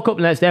mean, I woke up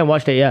the next day and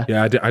watched it. Yeah.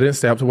 Yeah, I didn't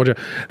stay up to watch it.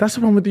 That's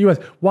the one with the US.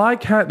 Why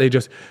can't they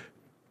just?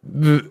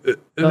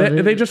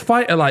 They just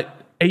fight at like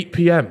 8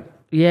 p.m.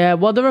 Yeah,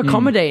 well, they're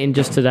accommodating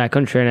just to their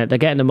country, innit? They're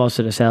getting the most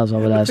of the sales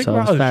over there.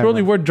 So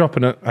surely we're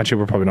dropping it. Actually,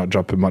 we're probably not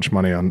dropping much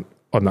money on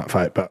that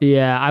fight, but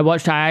yeah,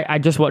 I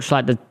just watched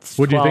like the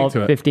 12,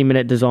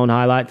 15-minute DAZN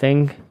highlight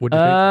thing. What do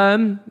you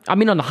think? I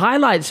mean, on the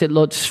highlights, it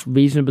looks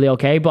reasonably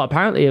okay, but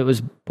apparently it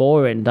was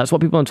boring. That's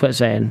what people on Twitter are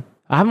saying.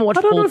 I haven't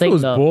watched the whole thing. It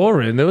was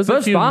boring. There was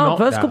first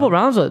couple of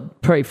rounds were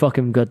pretty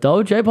fucking good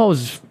though. Jake Paul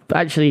was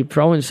actually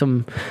throwing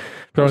some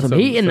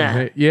heat in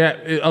there. Yeah,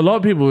 a lot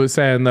of people were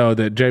saying though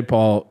that Jake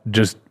Paul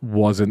just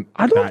wasn't.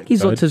 I don't think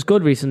he's looked as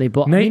good recently,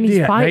 but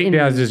he's fighting. Nate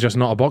Diaz is just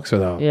not a boxer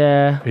though.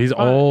 Yeah, he's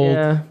old.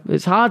 Yeah,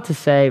 it's hard to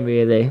say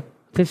really.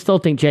 I still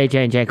think JJ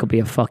and Jake will be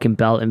a fucking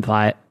belting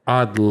fight.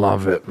 I'd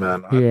love it,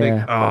 man. I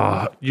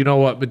think, you know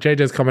what? But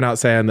JJ's coming out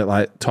saying that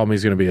like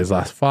Tommy's going to be his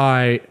last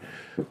fight.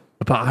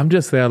 But I'm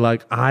just there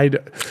like,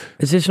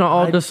 is this not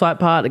all just like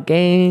part of the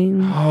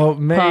game? Oh,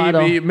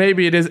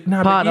 maybe it is.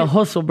 No, part of the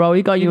hustle, bro.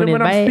 He got you in it,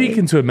 when I'm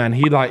speaking to him, man,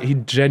 he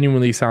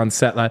genuinely sounds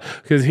set. Like,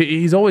 because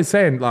he's always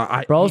saying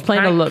like, bro's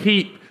playing a long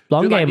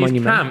game on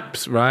you, man.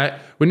 Camps, right?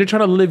 When you're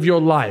trying to live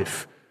your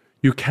life,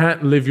 you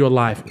can't live your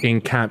life in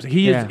camps.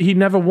 He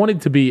never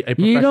wanted to be a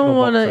professional You don't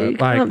want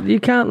boxer. to. You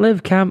can't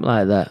live camp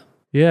like that.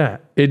 Yeah,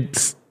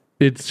 it's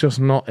just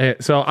not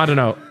it. So I don't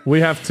know. We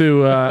have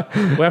to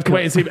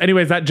wait and see.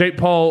 Anyways, that Jake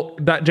Paul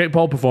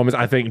performance,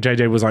 I think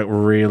JJ was like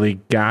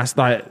really gassed.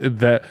 Like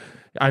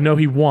I know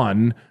he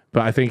won,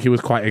 but I think he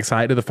was quite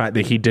excited. The fact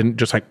that he didn't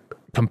just like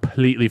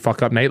completely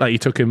fuck up Nate. Like he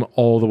took him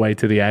all the way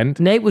to the end.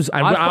 Nate was.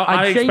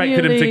 I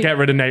expected him to get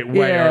rid of Nate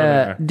way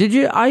earlier. Did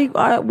you?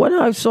 I when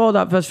I saw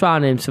that first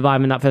round, him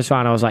surviving that first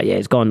round, I was like, yeah,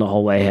 it's going the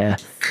whole way here.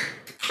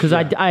 Because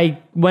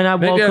when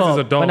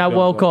I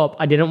woke up,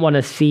 I didn't want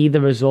to see the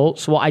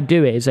results. What I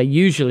do is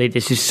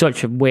this is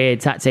such a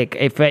weird tactic.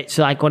 If it's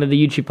like one of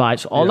the YouTube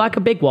fights or like a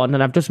big one,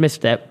 and I've just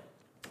missed it,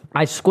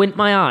 I squint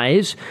my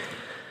eyes.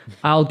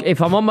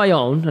 If I'm on my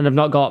own and I've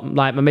not got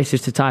like my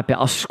missus to type it,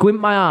 I'll squint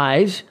my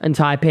eyes and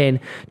type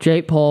in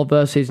Jake Paul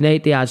versus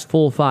Nate Diaz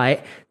full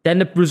fight. Then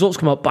the results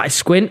come up, but I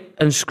squint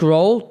and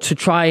scroll to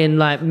try and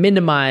like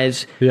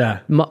minimize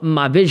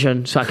my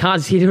vision so I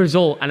can't see the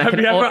result. And Have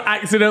you ever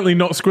accidentally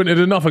not squinted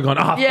enough and gone,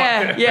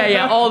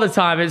 yeah, all the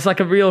time. It's like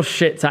a real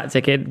shit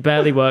tactic. It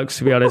barely works,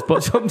 to be honest,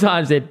 but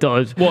sometimes it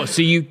does. What?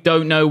 So you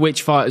don't know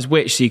which fight is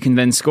which, so you can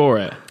then score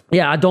it?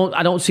 Yeah, I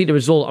don't see the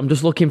result. I'm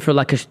just looking for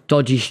like a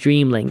dodgy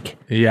stream link.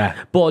 Yeah.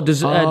 But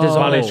there's on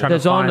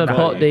to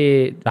put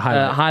the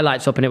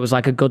highlights up, and it was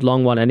like a good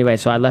long one anyway,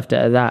 so I left it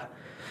at that.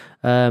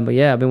 But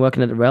yeah, I've been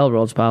working at the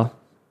railroads, pal,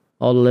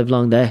 all the live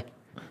long day.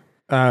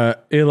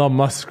 Elon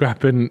Musk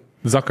scrapping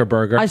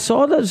Zuckerberg. I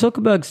saw that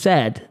Zuckerberg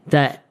said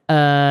that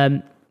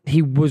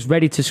he was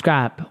ready to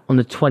scrap on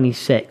the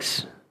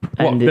 26th.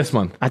 This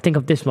month? I think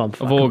of this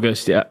month. Of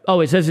August, yeah.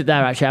 Oh, it says it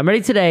there, actually. I'm ready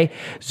today.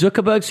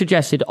 Zuckerberg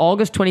suggested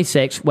August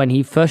 26th when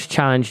he first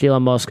challenged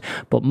Elon Musk,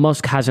 but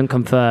Musk hasn't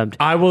confirmed.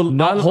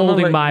 Not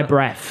holding my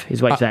breath,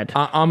 is what he said.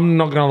 I'm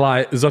not going to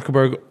lie.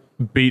 Zuckerberg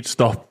beats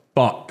the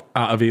fuck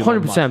out of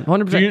Elon 100%.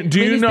 100%.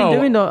 Do you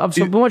know? I've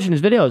been watching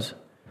his videos.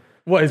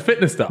 What, his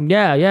fitness stuff?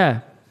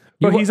 Yeah.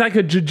 Bro, he's like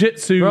a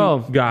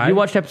jiu-jitsu guy. You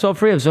watched episode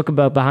 3 of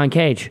Zuckerberg Behind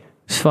Cage.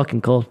 It's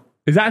fucking cool.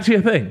 Is that actually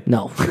a thing?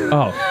 No.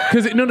 Oh.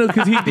 Because he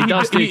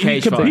does do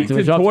cage competes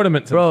in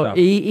tournaments and stuff.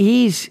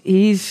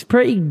 He's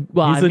pretty...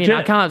 Well, he's legit.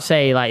 I can't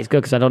say like he's good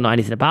because I don't know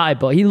anything about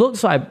it, but he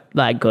looks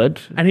like good.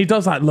 And he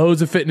does like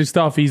loads of fitness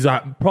stuff. He's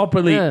like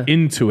properly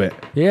into it.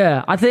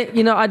 Yeah. I think,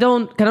 can I be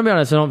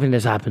honest, I don't think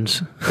this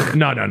happens.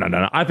 No.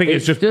 I think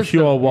it's just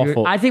pure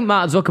waffle. I think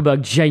Mark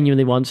Zuckerberg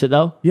genuinely wants it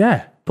though.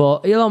 Yeah.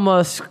 But Elon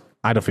Musk...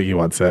 I don't think he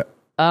wants it.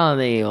 I don't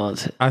think he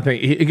wants it. I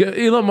think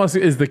Elon Musk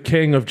is the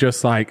king of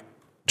just like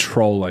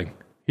trolling.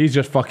 He's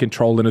just fucking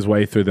trolling his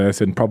way through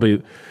this and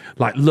probably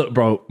like, look,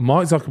 bro,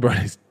 Mark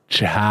Zuckerberg is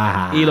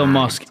Elon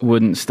Musk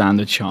wouldn't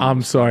stand a chance.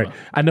 I'm sorry.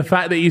 And the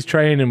fact that he's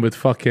training with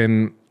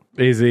fucking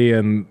Izzy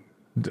and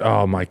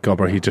oh my God,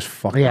 bro, he just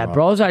fucking up.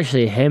 Bro's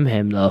actually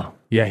him though.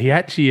 Yeah, he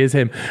actually is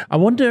him. I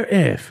wonder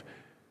if...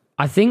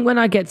 I think when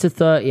I get to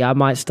 30, I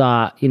might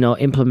start,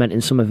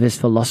 implementing some of his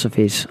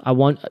philosophies. I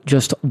want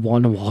just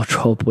one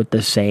wardrobe with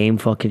the same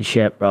fucking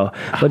shit, bro.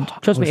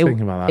 But trust me,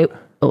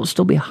 it'll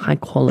still be high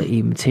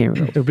quality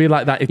material. It'll be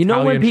like that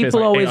Italian when people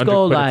like always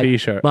go like,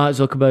 t-shirt. Mark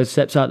Zuckerberg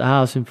steps out the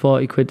house in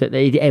 40 quid.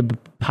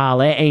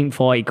 Pal, it ain't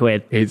 40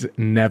 quid. It's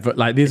never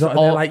like these. They're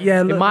like,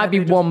 yeah, look, it might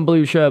be one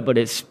blue shirt, but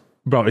it's...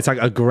 Bro, it's like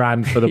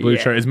 $1,000 for the blue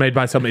shirt. It's made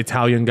by some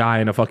Italian guy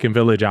in a fucking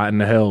village out in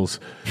the hills.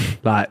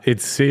 Like,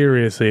 it's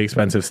seriously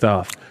expensive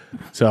stuff.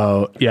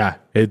 So, yeah,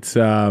 it's...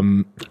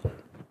 that's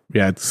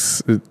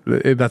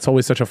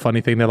always such a funny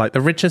thing. They're like,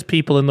 the richest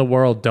people in the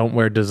world don't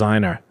wear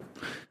designer.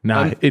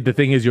 Nah, the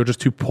thing is, you're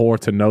just too poor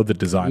to know the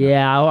designer.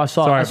 Yeah, I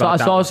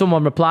saw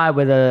someone reply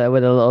with a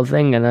little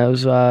thing, and it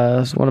was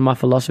one of my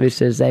philosophies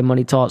says, "Hey,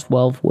 money talks,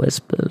 wealth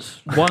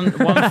whispers." One That's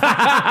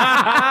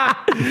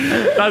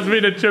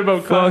been a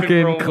Chimbo classic.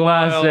 Fucking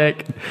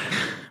classic.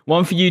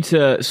 One for you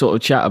to sort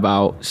of chat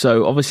about.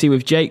 So obviously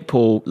with Jake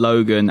Paul,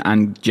 Logan,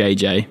 and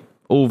JJ,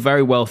 all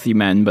very wealthy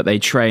men, but they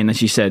train,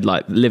 as you said,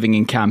 like living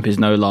in camp is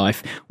no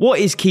life. What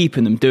is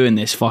keeping them doing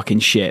this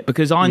fucking shit?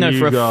 Because I know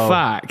for a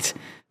fact,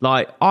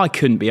 like, I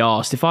couldn't be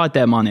asked if I had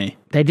their money.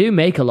 They do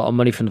make a lot of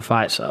money from the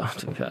fights, though,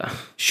 to be fair.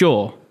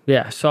 Sure.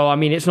 Yeah, so, I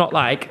mean, it's not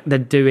like they're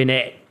doing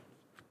it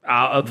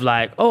out of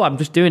like, oh, I'm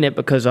just doing it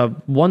because I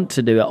want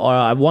to do it or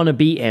I want to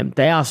beat him.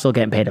 They are still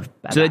getting paid a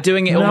bag. So they're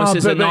doing it almost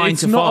as a 9 to 5.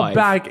 It's not a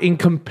bag in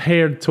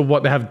compared to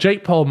what they have.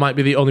 Jake Paul might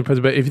be the only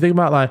person, but if you think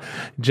about like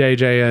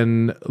JJ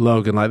and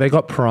Logan, like they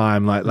got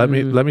Prime. Like let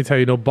me tell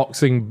you, no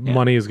boxing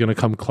money is going to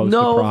come close to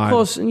Prime. No, of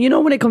course. You know,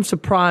 when it comes to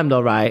Prime,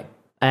 though, right?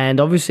 And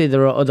obviously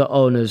there are other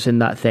owners in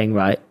that thing,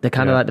 right? They're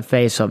kind of like the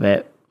face of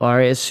it, or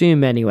I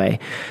assume anyway.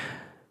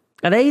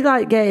 Are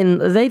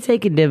they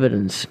taking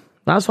dividends?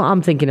 That's what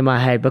I'm thinking in my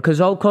head,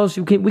 because of course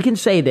we can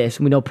say this,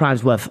 and we know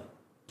Prime's worth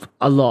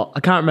a lot. I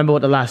can't remember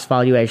what the last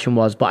valuation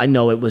was, but I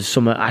know it was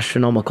somewhat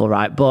astronomical,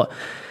 right? But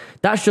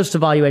that's just the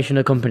valuation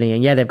of the company,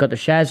 and yeah, they've got the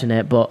shares in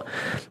it, but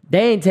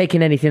they ain't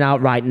taking anything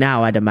out right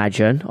now, I'd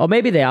imagine. Or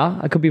maybe they are,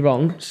 I could be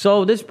wrong.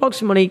 So this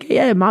boxing money,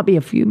 yeah, it might be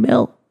a few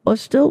mil, but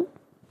still,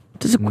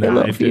 does it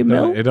equivalent a few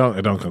mil? It don't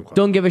come close.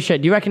 Don't give a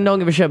shit. Do you reckon don't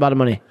give a shit about the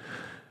money?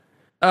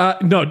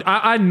 No,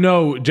 I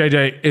know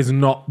JJ is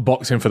not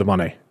boxing for the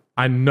money.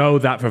 I know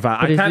that for a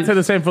fact. I can't say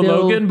the same for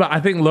Logan, but I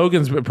think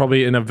Logan's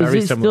probably in a very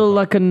similar. Is it still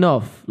like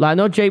enough? Like, I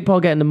know Jake Paul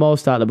getting the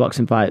most out of the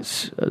boxing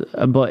fights,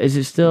 but is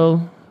it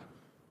still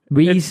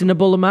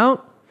reasonable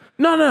amount?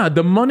 No.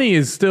 The money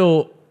is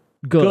still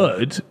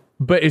good,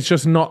 but it's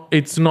just not.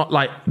 It's not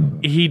like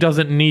he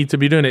doesn't need to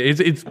be doing it.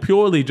 It's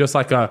purely just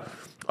like a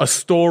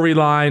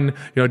storyline.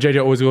 You know,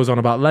 JJ always goes on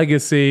about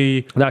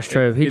legacy. That's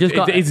true.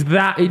 It's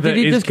that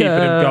is keeping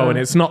him going.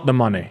 It's not the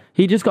money.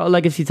 He just got a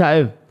legacy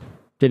tattoo,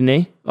 didn't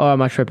he? Or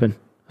am I tripping?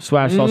 I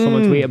swear I saw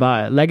someone tweet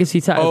about it.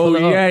 Legacy tattoo. Oh,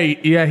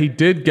 yeah, he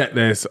did get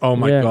this. Oh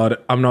my God.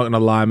 I'm not going to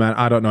lie, man.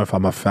 I don't know if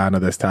I'm a fan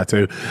of this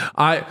tattoo.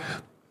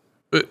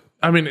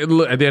 I mean,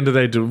 look, at the end of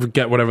the day, to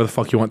get whatever the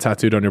fuck you want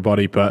tattooed on your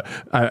body, but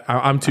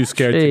I'm too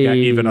scared to get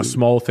even a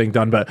small thing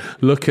done. But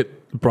look at,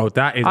 bro,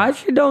 that is... I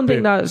actually don't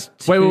think that's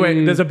too...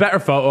 Wait. There's a better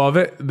photo of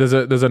it. There's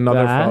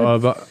another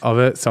photo of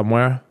it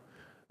somewhere.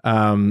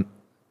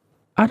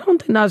 I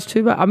don't think that's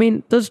too bad. I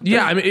mean, there's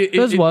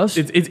worse.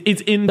 It's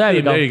in theme.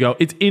 There you go.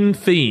 It's in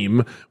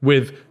theme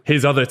with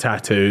his other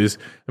tattoos.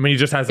 I mean, he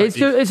just has...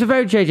 It's a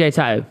very JJ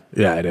tattoo.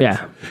 Yeah, it is.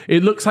 Yeah.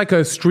 It looks like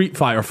a Street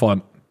Fighter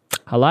font.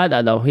 I like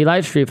that, though. He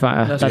likes Street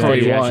Fighter. That's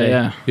JJ, actually.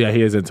 Yeah,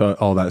 he is into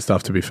all that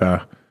stuff, to be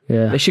fair.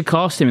 Yeah. They should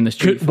cast him in the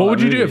Street Fighter What would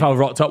you movie. do if I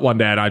rocked up one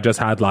day and I just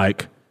had,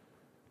 like,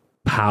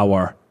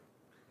 power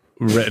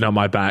written on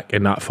my back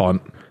in that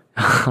font?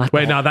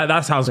 Wait, now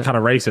that sounds kind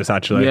of racist,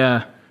 actually.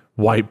 Yeah.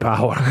 White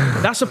power.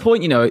 That's the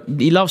point, you know.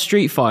 He loves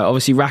Street Fighter.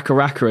 Obviously, Raka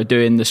are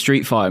doing the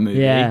Street Fighter movie.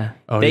 Yeah.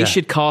 They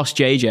should cast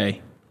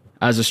JJ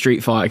as a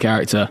Street Fighter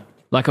character.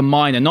 Like a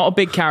minor, not a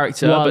big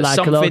character, but like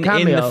something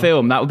in the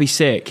film. That would be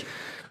sick.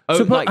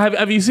 So,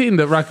 have you seen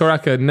that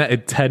Raka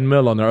netted 10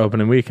 mil on their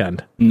opening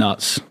weekend?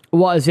 Nuts.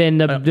 What is in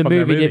the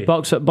movie did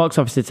box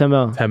office did 10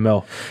 mil? 10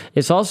 mil.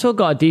 It's also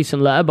got a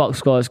decent letterbox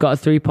score. It's got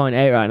a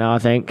 3.8 right now, I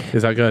think.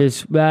 Is that good?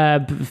 It's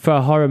for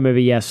a horror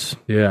movie, yes.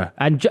 Yeah.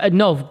 And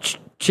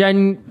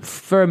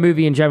for a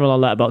movie in general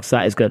on Letterboxd,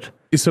 that is good.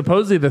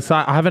 Supposedly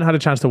I haven't had a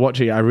chance to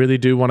watch it yet. I really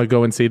do want to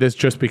go and see this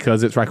just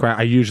because it's Raka.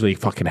 I usually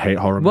fucking hate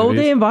horror movies. Well,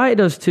 they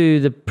invited us to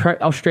the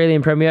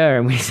Australian premiere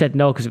and we said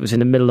no because it was in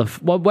the middle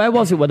of... where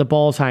was it where the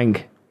balls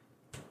hang?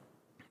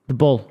 The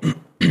bull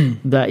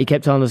that he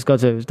kept telling us to go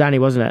to. It was Danny,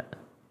 wasn't it?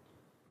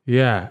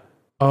 Yeah.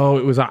 Oh,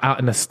 it was out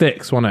in the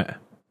sticks, wasn't it?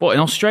 What,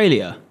 in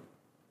Australia?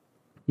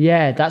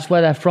 Yeah, that's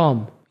where they're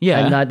from.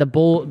 Yeah. And the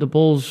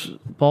Bulls...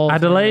 Balls,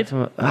 Adelaide?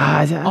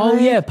 Oh,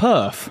 yeah,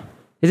 Perth.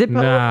 Is it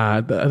Perth?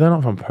 Nah, they're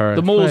not from Perth.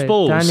 The Moors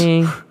Bulls.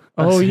 Danny...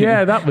 Oh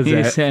yeah, that was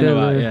it. Saying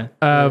about,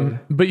 yeah.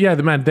 But yeah,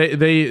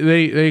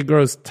 they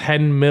gross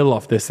 10 mil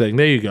off this thing.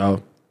 There you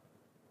go.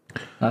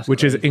 That's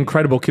which crazy. is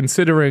incredible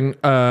considering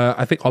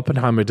I think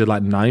Oppenheimer did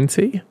like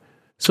 90.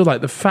 So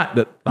like the fact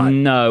that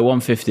no,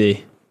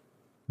 150.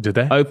 Did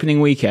they?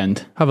 Opening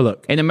weekend. Have a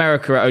look. In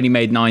America, it only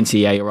made 90.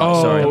 Yeah, you're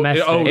right. Sorry.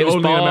 It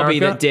was Barbie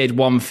that did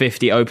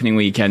 150 opening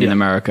weekend in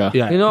America.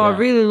 Yeah. You know, I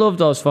really love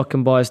those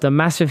fucking boys. They're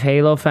massive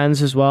Halo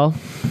fans as well.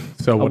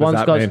 So what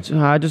does that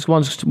mean? I just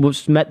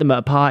once met them at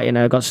a party and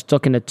I got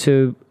stuck in a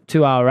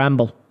two-hour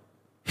ramble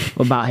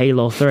about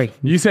Halo 3.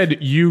 You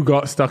said you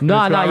got stuck in a 2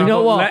 hour No, you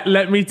know what?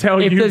 Let me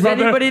tell you, if there's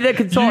brother, anybody that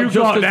can talk you just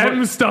got as them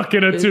much, stuck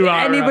in a 2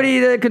 hour anybody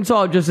that can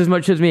talk just as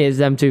much as me is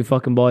them two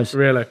fucking boys.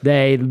 Really?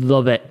 They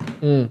love it.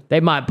 They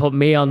might put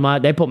me on my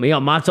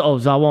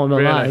toes. I won't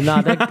lie. Really?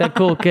 No, they're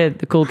cool kids.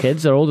 They're cool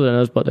kids. They're older than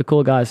us, but they're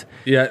cool guys.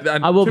 Yeah,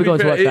 and I will be going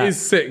to watch that. It is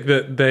sick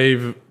that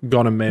they've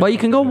gone and made. Well, you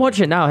can go and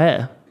watch it now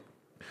here.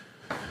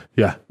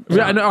 Yeah,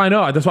 I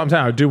know. That's what I'm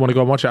saying. I do want to go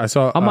and watch it.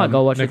 I might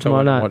go watch it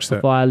tomorrow night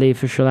before I leave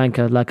for Sri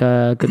Lanka, like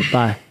a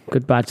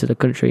goodbye to the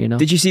country, you know.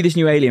 Did you see this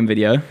new Alien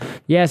video?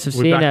 Yes, I've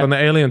We're seen back it. on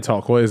the alien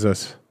talk. What is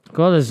this?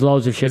 God, there's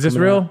loads of shit. Is this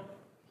coming real? out.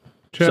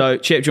 Chip? So,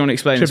 Chip, do you want to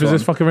explain Chip, this is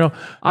this fucking real?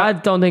 I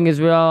don't think it's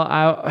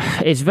real.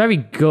 It's very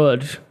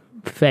good,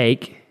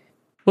 fake.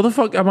 What the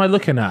fuck am I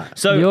looking at?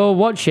 So You're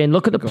watching.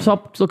 Look at the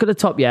top. Look at the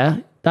top. Yeah,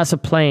 that's a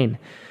plane.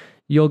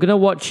 You're gonna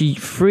watch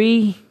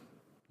 3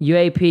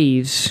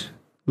 UAPs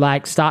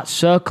like start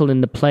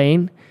circling the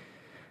plane,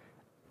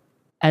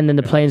 and then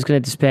the plane's gonna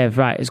disappear.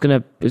 Right, it's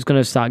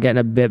gonna start getting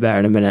a bit better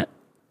in a minute.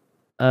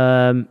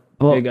 But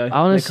there you go.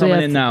 honestly, They're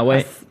coming in now.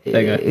 Wait,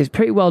 there you go. It's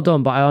pretty well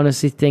done, but I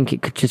honestly think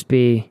it could just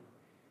be.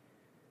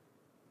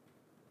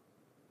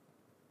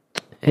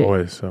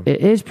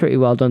 It is pretty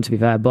well done, to be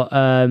fair, but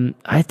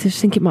I just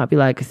think it might be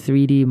like a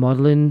 3D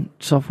modeling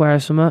software or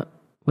something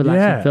with like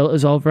some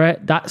filters over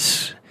it.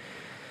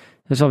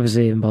 It's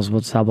obviously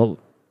impossible to tell,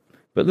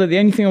 but look, the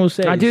only thing I will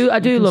say, I do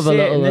love a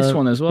little in this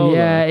one as well.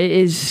 Yeah, though. it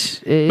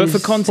is. But for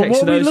context,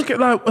 But what we look at,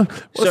 like,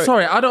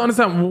 sorry, I don't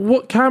understand.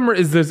 What camera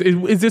is this?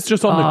 Is this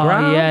just on the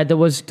ground? Yeah, there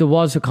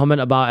was a comment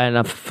about it, and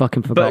I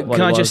fucking forgot. But what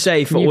can it I was. just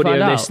say, for Can you audio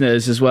find out?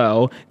 listeners as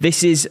well,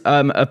 this is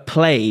a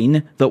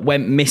plane that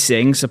went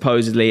missing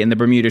supposedly in the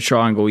Bermuda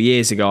Triangle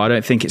years ago. I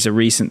don't think it's a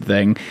recent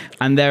thing.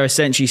 And they're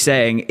essentially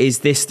saying, is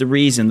this the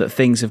reason that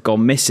things have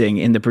gone missing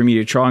in the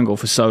Bermuda Triangle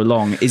for so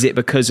long? Is it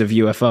because of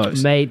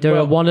UFOs? Mate,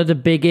 they're one of the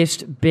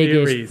biggest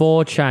theories.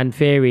 4chan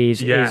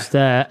theories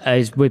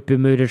is with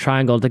Bermuda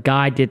Triangle. The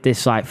guy did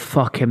this like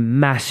fucking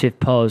massive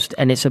post,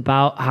 and it's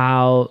about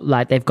how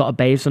like they've got a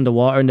base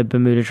underwater in the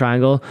Bermuda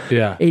Triangle.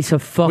 Yeah, it's a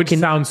fucking. Which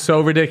sounds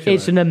so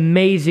ridiculous. It's an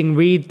amazing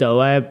read,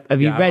 though. Have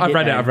you read it?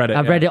 I've read it.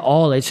 I've read it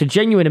all. It's a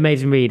genuine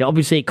amazing read.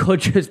 Obviously, it could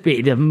just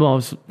be the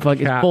most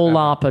fucking full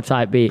LARPer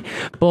type beat,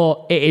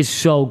 but it is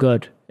so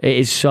good. It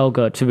is so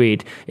good to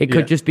read. It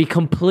could just be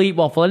complete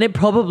waffle, and it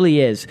probably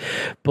is.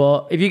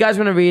 But if you guys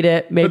want to read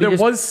it, maybe But there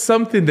was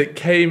something that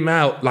came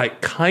out like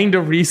kind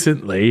of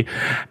recently,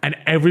 and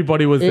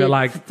everybody was there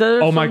like,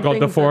 "Oh my god,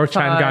 the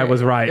 4chan guy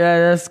was right." Yeah,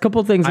 there's a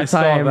couple things that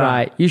tie him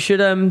right. You should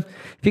if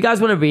you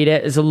guys want to read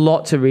it, there's a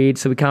lot to read,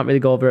 so we can't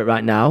really go over it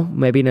right now.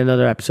 Maybe in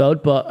another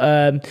episode. But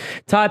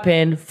type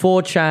in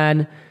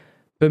 4chan.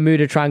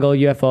 Bermuda Triangle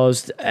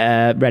UFOs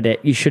Reddit.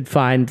 You should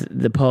find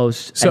the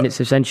post, and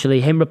it's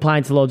essentially him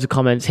replying to loads of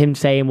comments, him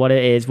saying what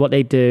it is, what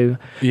they do,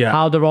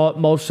 how they're all,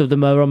 most of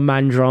them are on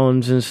man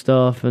drones and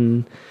stuff,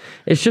 and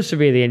it's just a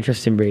really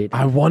interesting read.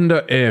 I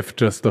wonder if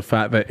just the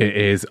fact that it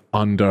is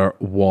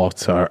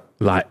underwater,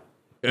 like,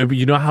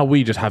 you know how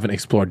we just haven't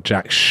explored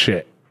jack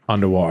shit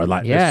underwater,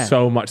 like there's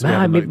so much.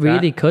 It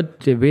really could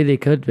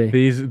be.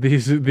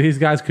 These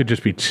guys could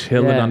just be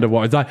chilling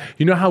underwater. It's like,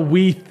 you know how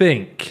we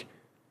think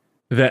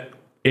that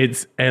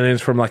it's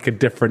aliens from like a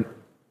different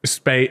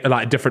space,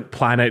 like a different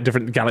planet,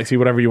 different galaxy,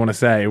 whatever you want to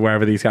say,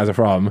 wherever these guys are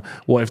from.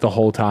 What if the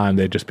whole time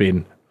they'd just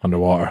been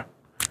underwater?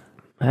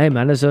 Hey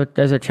man, there's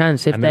a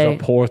chance if there's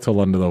a portal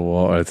under the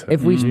water.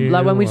 If we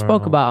like when we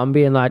spoke about them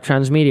being like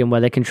transmedium, where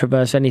they can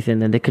traverse anything,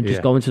 then they could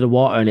just go into the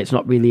water and it's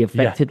not really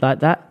affected like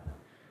that.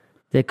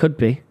 There could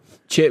be.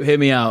 Chip, hear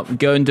me out.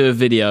 Go and do a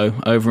video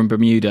over in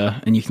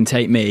Bermuda, and you can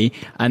take me,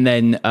 and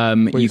then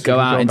you go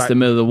out into the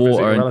middle of the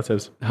water.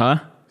 Relatives. Huh?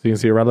 So you can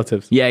see your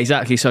relatives. Yeah,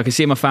 exactly. So I can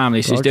see my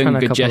family. So he's doing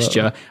a good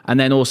gesture. And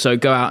then also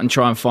go out and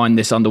try and find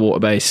this underwater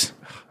base.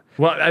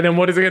 Well, and then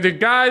what is it going to do?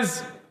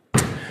 Guys,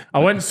 I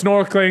went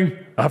snorkeling.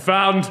 I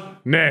found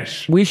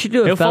Nish. We should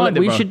do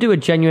should do a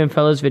genuine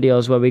fellas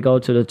videos where we go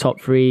to the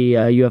top 3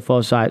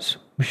 UFO sites.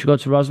 We should go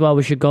to Roswell.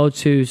 We should go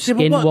to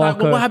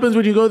Skinwalker. What happens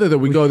when you go there?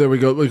 We go there. We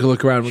can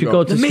look around. We should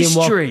go to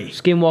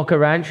Skinwalker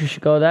Ranch. We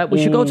should go there.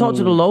 We should go talk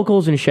to the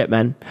locals and shit,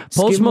 man.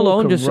 Post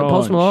Malone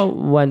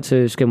went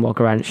to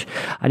Skinwalker Ranch.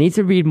 I need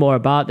to read more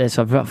about this.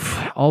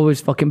 I've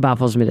always fucking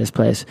baffles me, this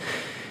place.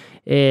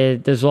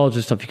 There's loads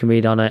of stuff you can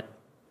read on it.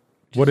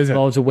 What is it?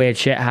 Loads of weird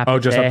shit happens. Oh,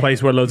 just a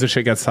place where loads of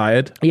shit gets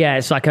sighted? Yeah,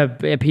 it's like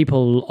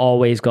people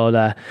always go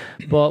there.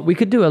 But we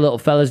could do a little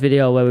fellas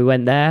video where we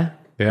went there.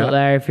 Yeah.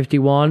 Area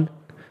 51.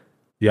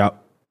 Yeah.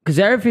 Because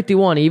Area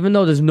 51, even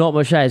though there's not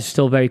much there, it's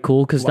still very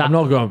cool. Because I'm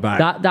not going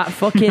back. That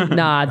fucking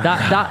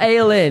that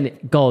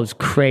Ale-In goes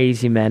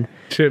crazy, man.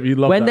 Chip, you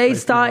love when that they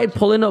place started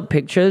pulling up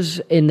pictures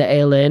in the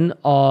Ale-In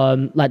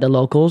on like the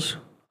locals.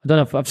 I don't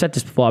know if I've said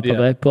this before,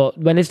 probably, but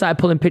when they started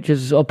pulling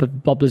pictures up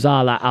of Bob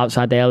Lazar like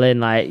outside the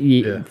Ale-In like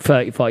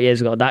 30, 40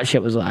 years ago, that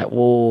shit was like,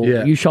 whoa,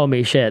 you show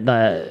me shit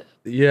that.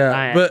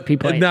 Yeah, but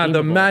people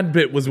the mad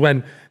bit was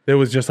when there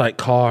was just like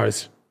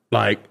cars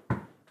like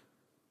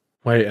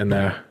waiting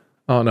there.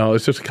 Oh no,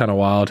 it's just kind of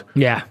wild.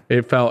 Yeah.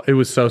 It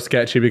was so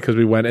sketchy because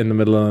we went in the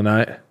middle of the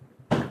night.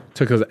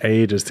 Took us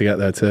ages to get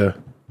there too.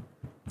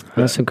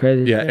 That's some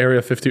crazy shit.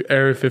 Area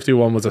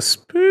 51 was a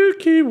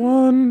spooky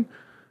one.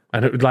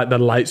 And it, like the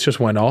lights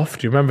just went off.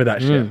 Do you remember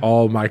that shit?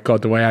 Oh my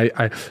god, the way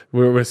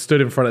we were stood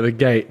in front of the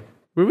gate.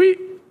 Were we?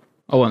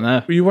 I wasn't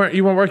there. You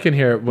weren't working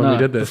here when we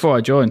did this. Before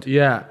I joined.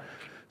 Yeah.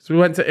 So we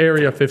went to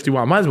Area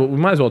 51. We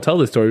might as well tell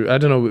this story. I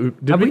don't know.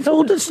 Have we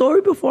told the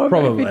story before?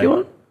 Probably.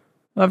 Area 51?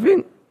 I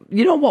think.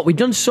 You know what? We've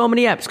done so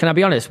many episodes. Can I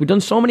be honest? We've done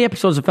so many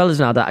episodes of fellas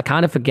now that I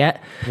kind of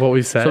forget what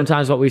we said.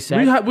 Sometimes what we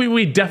said.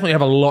 We definitely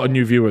have a lot of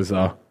new viewers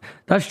though.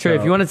 That's true. So,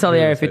 if you want to tell the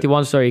Area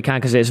 51 story, you can,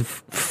 because it's a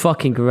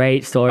fucking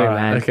great story,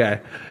 man. Okay.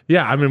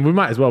 Yeah, I mean, we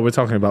might as well. We're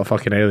talking about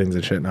fucking aliens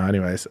and shit now,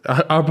 anyways.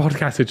 Our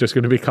podcast is just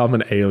going to become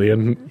an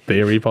alien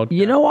theory podcast.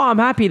 You know what? I'm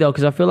happy, though,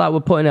 because I feel like we're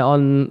putting it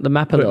on the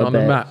map a little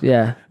bit. The map.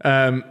 Yeah.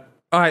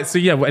 All right, so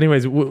yeah,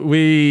 anyways,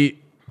 we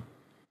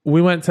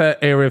went to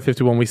Area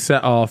 51. We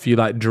set off. You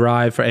like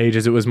drive for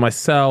ages. It was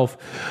myself.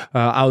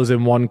 I was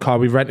in one car.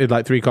 We rented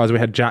like 3 cars. We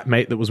had Jack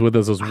mate that was with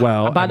us as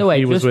well. By the way,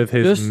 he was with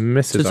his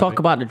missus. To talk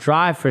about the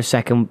drive for a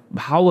second,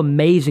 how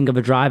amazing of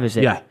a drive is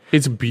it? Yeah,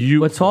 it's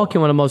beautiful. We're talking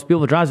one of the most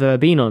beautiful drives I've ever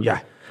been on. Yeah.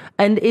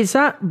 And is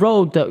that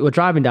road that we're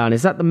driving down,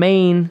 is that the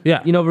main,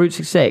 Yeah. you know, Route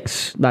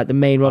 66, like the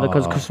main road that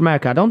goes across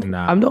America? I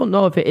don't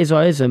know if it is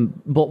or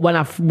isn't, but when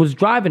I was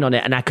driving on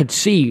it and I could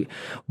see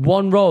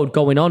one road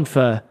going on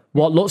for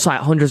what looks like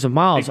hundreds of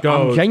miles,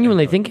 I'm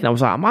genuinely thinking, I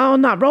was like, am I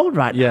on that road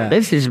right now?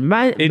 This is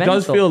It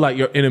does feel like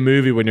you're in a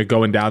movie when you're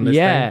going down this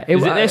thing.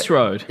 Is it this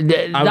road?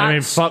 I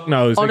mean, fuck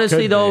knows.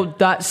 Honestly, though,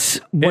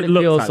 that's what it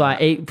feels like.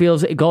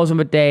 It goes on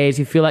for days.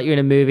 You feel like you're in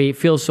a movie. It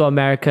feels so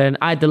American.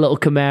 I had the little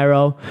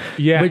Camaro,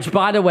 which,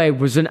 by the way,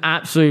 was an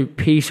absolute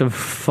piece of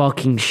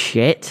fucking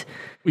shit.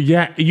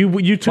 Yeah,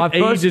 you took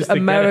my ages to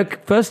get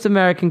it. First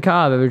American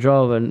car I've ever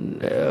drove,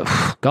 and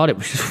God, it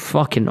was just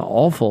fucking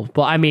awful.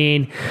 But I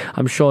mean,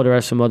 I'm sure there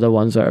are some other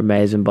ones that are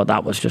amazing, but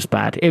that was just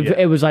bad.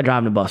 It was like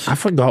driving a bus. I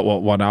forgot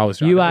what one I was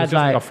driving. You it had was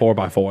just like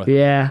a 4x4.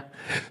 Yeah.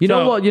 You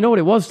know what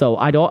it was though?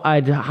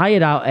 I'd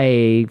hired out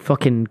a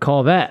fucking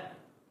Corvette.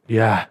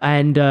 Yeah.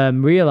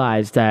 And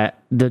realized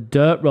that the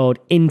dirt road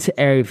into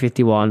Area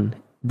 51,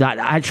 that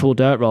actual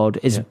dirt road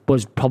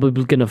was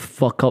probably going to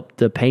fuck up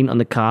the paint on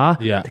the car.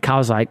 Yeah. The car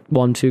was like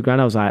 $1,200.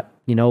 I was like,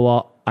 you know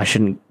what? I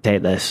shouldn't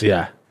take this.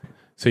 Yeah.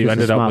 So you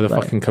ended up with a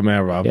fucking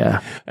Camaro.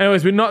 Yeah.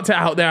 Anyways, we knocked it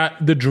out there.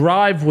 The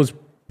drive was,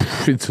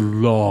 it's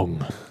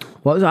long.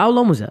 How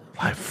long was it?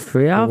 Like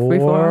 3 hours? 3,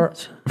 4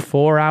 hours?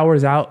 4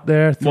 hours out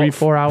there.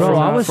 4 hours. Bro,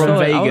 I was from so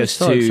Vegas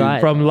to excited.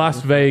 From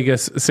Las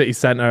Vegas city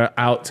center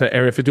out to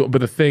Area 51.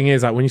 But the thing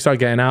is, like, when you start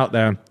getting out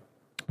there,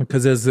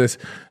 because there's this.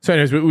 So,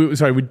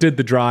 anyways, we did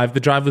the drive.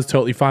 The drive was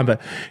totally fine, but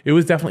it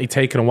was definitely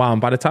taking a while.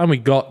 And by the time we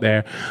got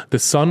there, the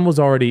sun was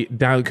already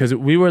down because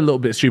we were a little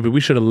bit stupid. We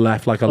should have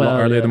left like a lot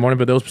earlier in the morning,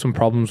 but there was some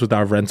problems with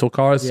our rental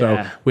cars.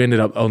 So we ended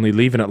up only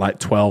leaving at like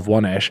 12,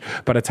 1-ish.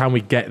 By the time we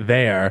get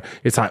there,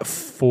 it's like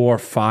 4,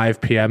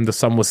 5 p.m. The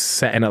sun was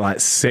setting at like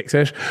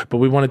 6-ish. But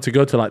we wanted to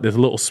go to like this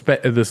little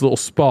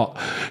spot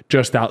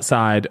just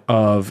outside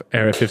of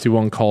Area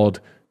 51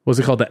 called, what's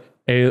it called? The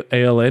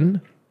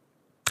ALN?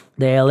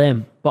 The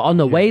ALM. But on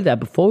the way there,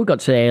 before we got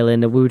to the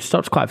ALN, we would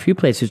stop to quite a few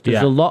places.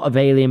 There's a lot of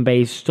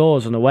alien-based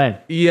stores on the way.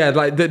 Yeah,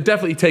 like they're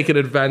definitely taking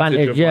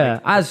advantage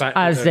of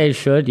as they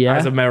should,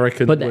 as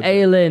Americans. But the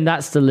ALN,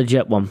 that's the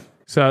legit one.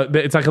 So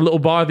it's like a little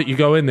bar that you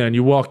go in there and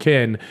you walk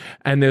in,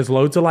 and there's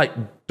loads of like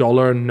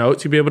dollar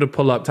notes. You'll be able to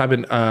pull up, type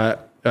in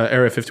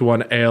Area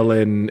 51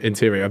 ALN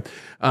interior.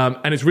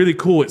 And it's really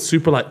cool. It's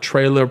super like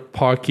trailer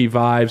parky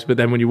vibes, but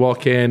then when you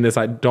walk in, there's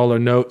like dollar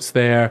notes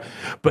there.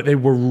 But they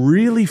were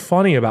really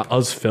funny about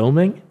us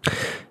filming.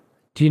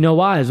 Do you know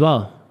why as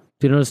well?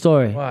 Do you know the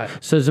story? Why?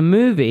 So there's a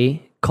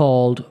movie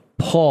called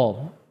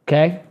Paul,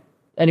 okay?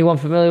 Anyone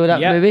familiar with that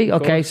movie?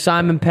 Okay,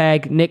 Simon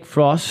Pegg, Nick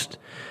Frost.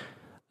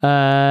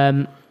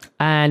 And,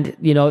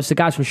 you know, it's the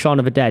guys from Shaun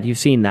of the Dead. You've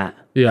seen that?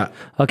 Yeah.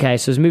 Okay,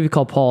 so there's a movie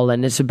called Paul,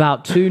 and it's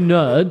about 2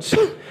 nerds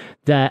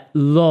that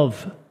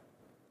love...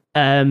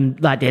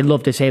 they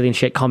love this alien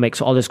shit, comics,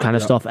 all this kind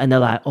of stuff, and they're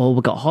like, oh,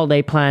 we've got a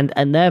holiday planned,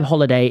 and their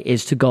holiday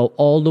is to go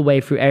all the way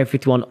through Area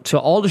 51 to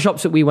all the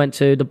shops that we went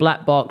to, the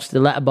Black Box, the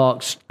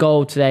Letterbox,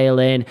 go to the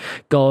alien,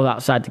 go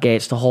outside the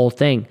gates, the whole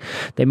thing.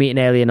 They meet an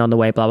alien on the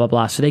way, blah blah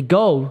blah. So they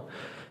go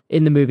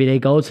in the movie, they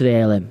go to the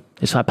alien.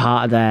 It's like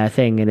part of their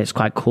thing, and it's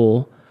quite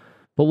cool.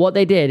 But what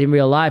they did in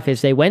real life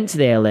is they went to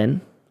the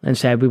alien and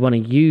said, we want to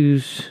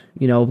use,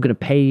 we're going to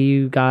pay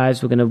you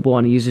guys, we're going to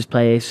want to use this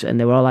place. And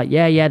they were all like,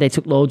 yeah. They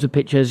took loads of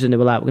pictures, and they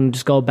were like, we're going to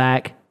just go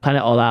back, plan it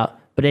all out.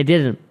 But they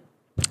didn't.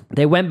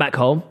 They went back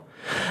home,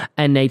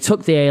 and they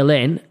took the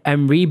alien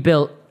and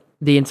rebuilt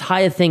the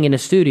entire thing in a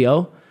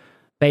studio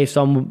based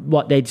on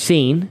what they'd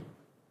seen,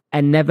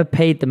 and never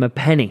paid them a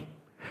penny.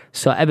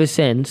 So ever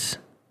since,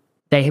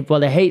 they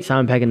hate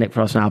Simon Pegg and Nick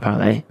Frost now,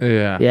 apparently.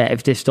 Yeah. Yeah,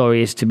 if this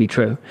story is to be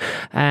true.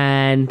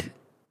 And...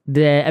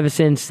 ever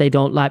since, they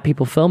don't like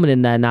people filming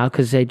in there now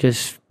because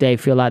they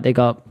feel like they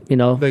got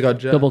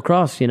double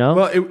cross.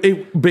 Well,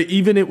 but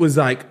even it was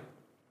like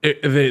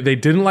they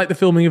didn't like the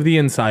filming of the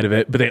inside of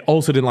it, but they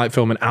also didn't like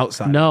filming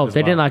outside. No,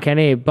 they didn't like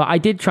any. But I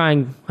did try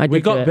and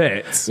we got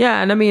bits.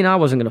 Yeah, and I mean, I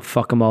wasn't gonna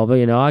fuck them over.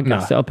 I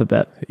gassed it up a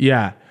bit.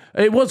 Yeah,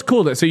 it was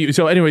cool.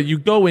 So anyway, you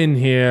go in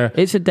here.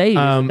 It's a day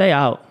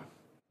out.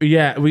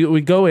 Yeah,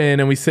 we go in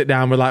and we sit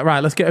down. We're like,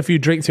 right, let's get a few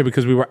drinks here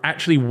because we were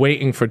actually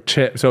waiting for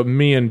Chip. So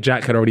me and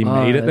Jack had already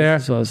made it there.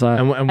 So it's like,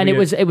 and it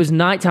was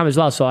nighttime as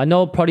well. So I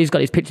know Proddy's got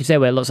his pictures there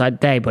where it looks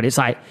like day, but it's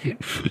like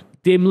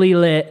dimly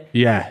lit.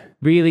 Yeah,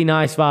 really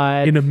nice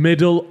vibe in the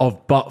middle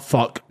of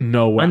buttfuck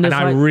nowhere. And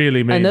I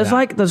really mean that.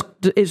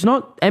 And it's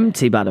not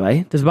empty, by the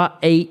way. There's about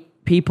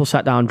 8 people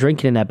sat down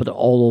drinking in there, but they're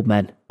all old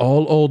men.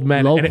 all old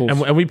men.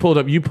 Locals. And we pulled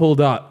up. You pulled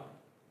up,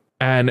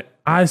 and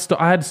I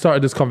had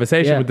started this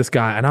conversation with this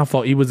guy, and I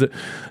thought he was, I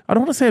don't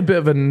want to say a bit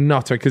of a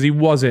nutter because he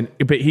wasn't,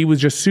 but he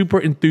was just super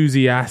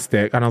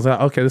enthusiastic. And I was like,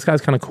 okay, this guy's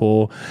kind of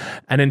cool.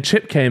 And then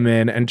Chip came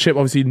in, and Chip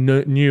obviously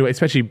knew,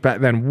 especially back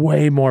then,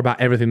 way more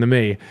about everything than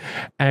me.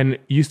 And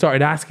you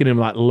started asking him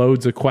like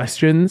loads of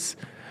questions,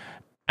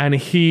 and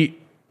he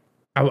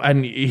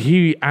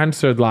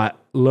answered like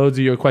loads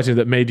of your questions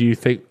that made you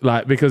think,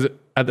 like, because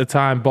at the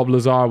time Bob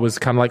Lazar was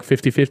kind of like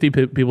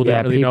 50-50. People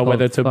didn't really know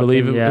whether to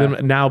believe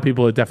him. Now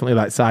people are definitely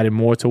like siding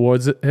more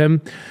towards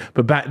him,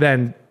 but back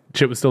then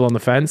Chip was still on the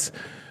fence.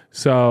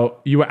 So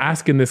you were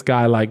asking this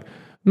guy like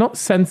not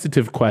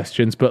sensitive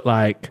questions, but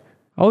like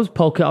I was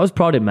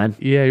prodding, man.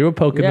 Yeah, you were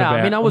poking. Yeah,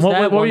 I mean, I was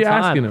there. What were you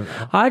asking him?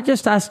 I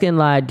just asking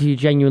like, do you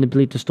genuinely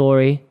believe the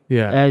story?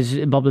 Yeah. As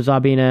Bob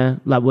Lazar being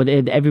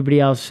would everybody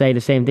else say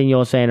the same thing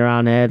you're saying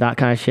around here? That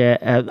kind of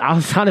shit. I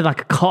sounded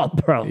like a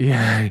cop, bro.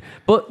 Yeah.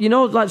 But you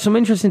know, like some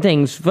interesting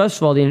things. First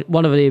of all,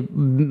 one of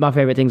my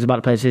favorite things about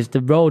the place is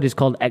the road is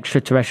called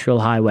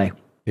Extraterrestrial Highway.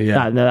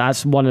 Yeah.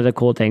 That's one of the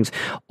cool things.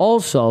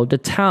 Also, the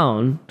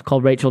town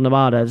called Rachel,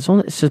 Nevada.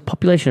 It's a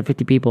population of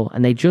 50 people,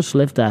 and they just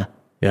live there.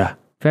 Yeah.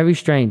 Very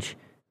strange.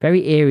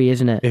 Very eerie,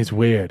 isn't it? It's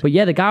weird. But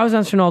yeah, the guy was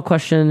answering all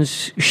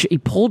questions. He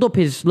pulled up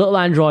his little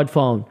Android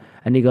phone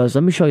and he goes,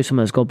 let me show you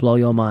something that's going to blow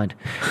your mind.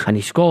 And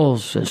he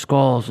scrolls and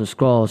scrolls and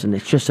scrolls, and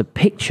it's just a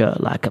picture,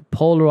 like a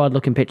Polaroid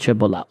looking picture,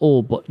 but like,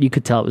 but you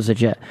could tell it was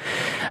legit,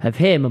 of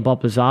him and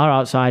Bob Lazar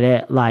outside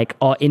it, like,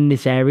 or in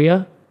this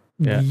area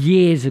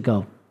years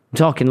ago. I'm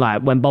talking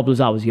like when Bob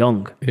Lazar was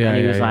young. Yeah,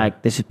 and he was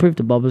like, this is proof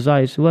that Bob Lazar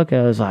used to work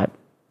here. I was like,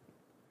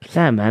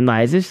 damn, man,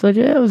 like, is this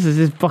legit? Or is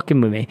this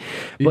fucking with me?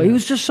 But he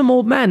was just some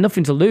old man,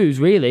 nothing to lose,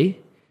 really.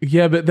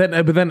 Yeah, but then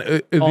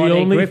the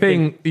only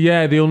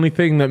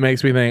thing that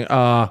makes me think,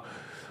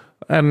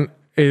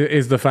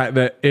 is the fact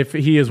that if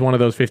he is one of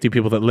those 50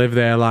 people that live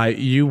there, like,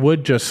 you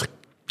would just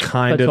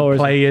kind of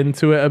play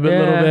into it a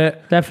little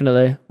bit.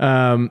 Definitely.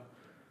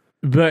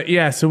 But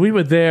yeah, so we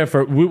were there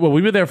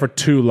for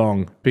too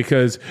long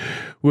because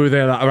we were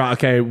there like, all right,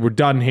 okay, we're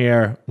done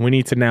here. We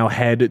need to now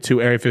head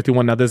to Area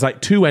 51. Now there's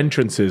like two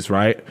entrances,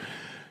 right?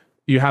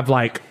 You have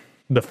like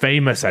the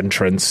famous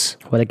entrance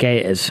where the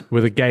gate is.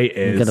 You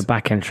got the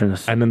back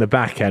entrance. And then the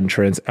back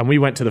entrance. And we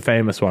went to the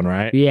famous one,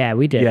 right? Yeah,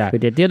 we did. Yeah. We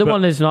did. The other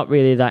one is not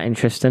really that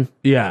interesting.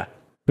 Yeah.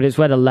 But it's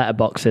where the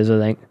letterbox is, I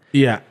think.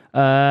 Yeah.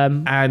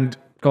 And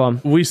go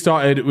on. We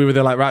were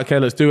there like, right, okay,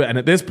 let's do it. And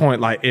at this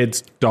point, like,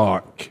 it's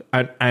dark.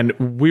 And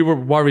we were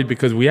worried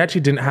because we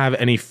actually didn't have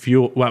any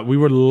fuel. Well, we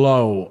were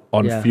low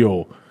on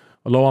fuel,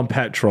 low on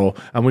petrol.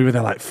 And we were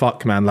there like,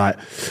 fuck, man, like,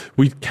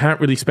 we can't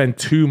really spend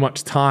too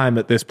much time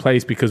at this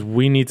place because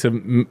we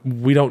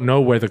don't know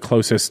where the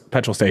closest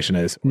petrol station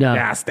is. No.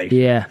 Gas station.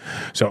 Yeah.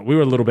 So we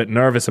were a little bit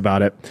nervous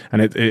about it.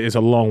 And it is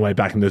a long way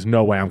back and there's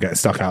no way I'm getting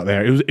stuck out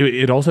there.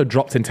 It also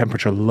dropped in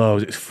temperature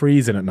lows. It's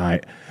freezing at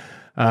night.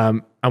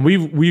 And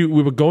we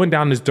were going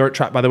down this dirt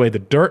track. By the way, the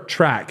dirt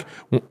track,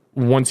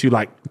 once you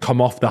like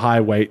come off the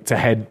highway to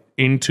head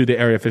into the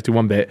Area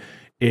 51 bit,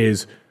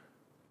 is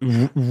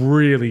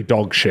really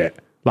dog shit.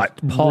 Like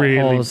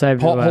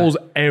potholes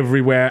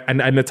everywhere.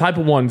 And the type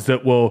of ones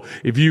that will,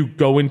 if you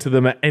go into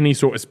them at any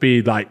sort of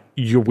speed, like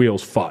your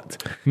wheels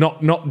fucked.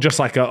 Not just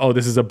like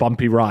this is a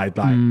bumpy ride.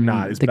 Like,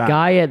 nah, it's the bad.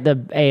 guy at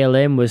the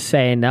ALM was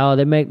saying, no,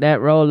 they make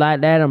that road like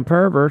that on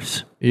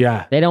purpose.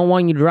 Yeah. They don't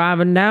want you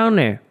driving down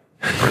there.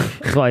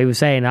 That's what he was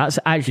saying. That's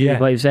actually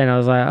what he was saying. I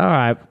was like, all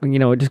right,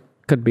 it just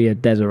could be a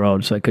desert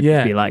road, so it could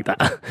just be like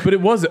that. But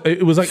it was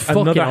like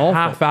another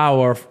half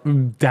hour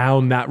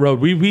down that road.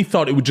 We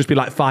thought it would just be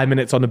like 5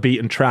 minutes on the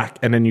beaten track,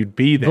 and then you'd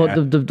be there.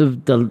 But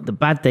the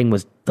bad thing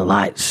was the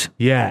lights.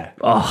 Yeah.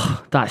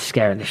 Oh, that's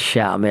scaring the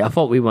shit out of me. I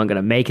thought we weren't going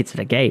to make it to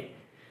the gate.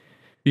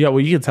 Yeah,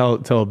 well, you can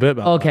tell a bit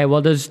about Okay,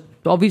 well, there's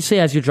obviously,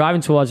 as you're driving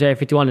towards Area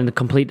 51 in the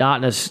complete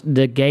darkness,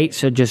 the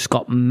gates are just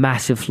got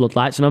massive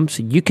floodlights on them,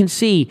 so you can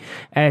see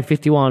Area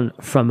 51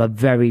 from a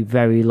very,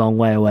 very long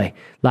way away,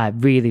 like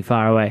really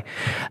far away.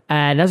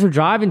 And as we're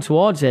driving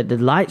towards it, the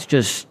lights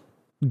just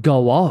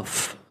go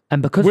off.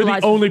 And because we're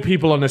the only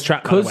people on this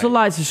track, because the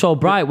lights are so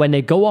bright, when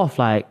they go off,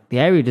 like the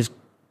area just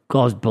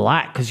goes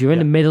black because you're in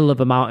the middle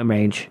of a mountain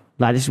range.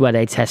 Like, this is where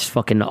they test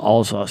fucking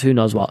all sorts, who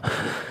knows what.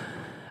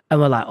 And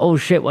we're like, oh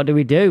shit, what do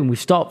we do? And we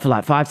stopped for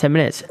like 5-10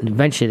 minutes. And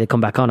eventually they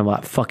come back on and we're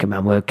like, fuck it,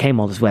 man, we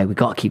came all this way. We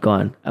got to keep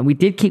going. And we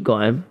did keep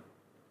going.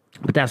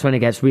 But that's when it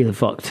gets really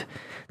fucked.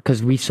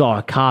 Because we saw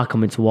a car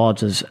coming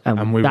towards us.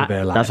 And we were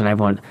there like, that's when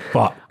everyone...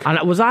 Fuck.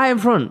 And was I in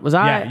front?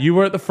 Yeah, you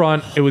were at the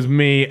front. It was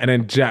me and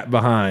then Jack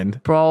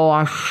behind. Bro,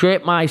 I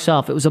shit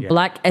myself. It was a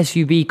black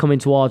SUV coming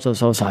towards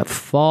us. I was like,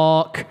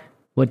 fuck.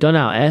 We're done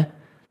out here.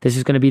 This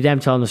is going to be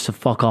them telling us to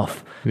fuck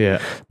off. Yeah.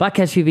 Black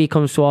SUV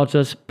comes towards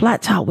us.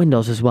 Blacked out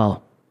windows as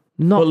well.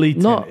 Not,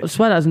 I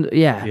swear that's,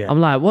 yeah. I'm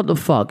like, what the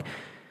fuck?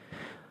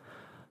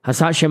 I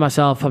start shitting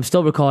myself. I'm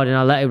still recording.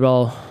 I let it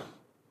roll.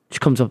 She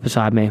comes up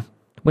beside me.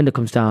 Window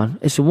comes down.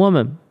 It's a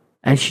woman.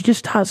 And she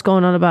just starts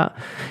going on about,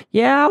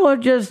 I was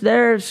just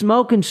there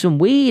smoking some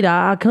weed.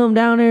 I come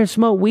down there and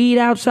smoke weed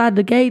outside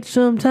the gate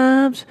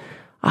sometimes.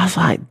 I was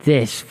like,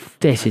 this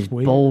is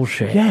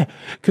bullshit. Yeah,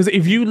 because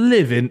if you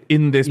live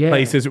in this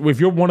places, if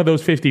you're one of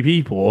those 50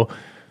 people,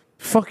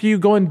 fuck you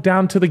going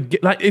down to the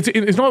like.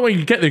 It's not when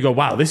you get there, you go,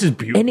 wow, this is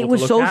beautiful. And it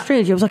was so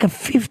strange. It was like a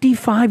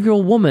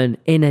 55-year-old woman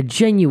in a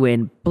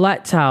genuine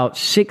blacked out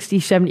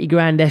 60, 70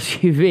 grand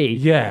SUV.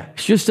 Yeah,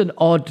 it's just an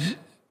odd.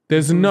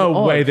 There's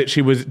no way that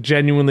she was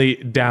genuinely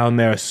down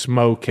there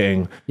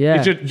smoking.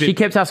 Yeah, she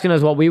kept asking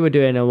us what we were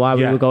doing and why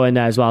we were going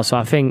there as well. So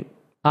I think.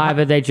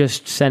 Either they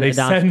just send it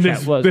down to check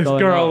what's this going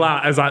girl on.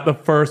 out as like the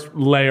first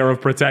layer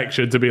of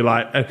protection to be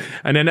like,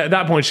 and then at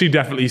that point she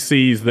definitely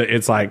sees that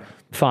it's like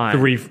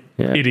three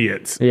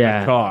idiots in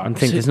a car. I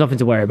think there's nothing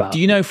to worry about. Do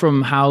you know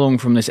from how long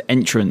from this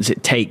entrance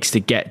it takes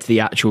to get to the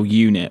actual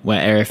unit where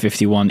Area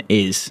 51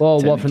 is?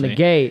 Oh, what, from the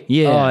gate?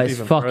 Yeah. Oh, it's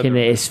fucking,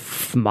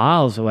 it's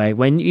miles away.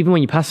 Even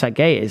when you pass that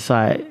gate, it's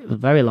like a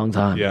very long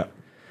time. Yeah.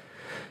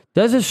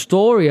 There's a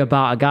story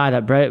about a guy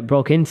that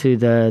broke into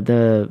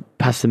the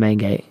past the main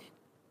gate.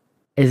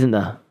 Isn't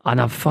there? And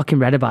I've fucking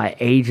read about it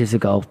ages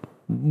ago.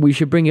 We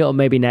should bring it up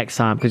maybe next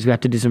time because we have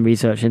to do some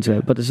research into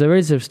it. But there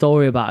is a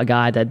story about a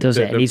guy that does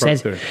it. And he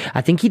says,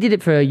 I think he did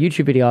it for a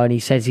YouTube video and he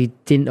says he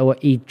didn't know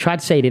he tried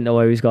to say he didn't know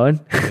where he was going.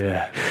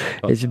 Yeah.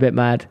 It's a bit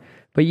mad.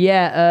 But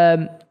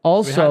yeah,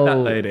 also. We had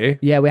that lady.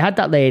 Yeah, we had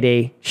that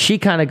lady. She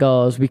kind of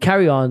goes, we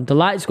carry on. The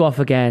lights go off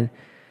again.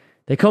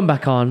 They come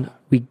back on.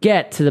 We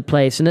get to the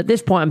place. And at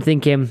this point, I'm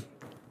thinking,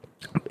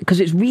 because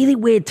it's really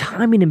weird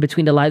timing in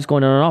between the lights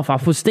going on and off. I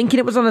was thinking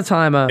it was on a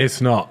timer. It's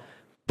not.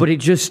 But it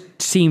just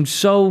seemed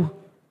so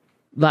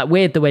like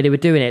weird the way they were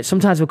doing it.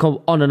 Sometimes it would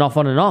come on and off,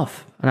 on and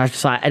off. And I was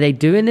just like, are they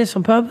doing this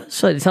on purpose?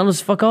 So they're telling us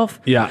to fuck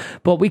off? Yeah.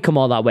 But we come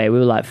all that way. We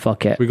were like,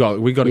 fuck it. We got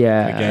to get to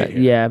the gate here.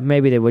 Yeah,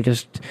 maybe they were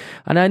just...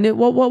 And I knew,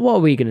 what are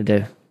we going to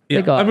do?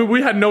 Yeah. I mean,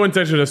 we had no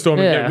intention of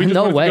storming the gate. We just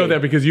wanted to go there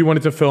because you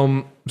wanted to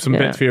film some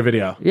bits for your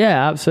video.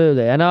 Yeah,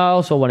 absolutely. And I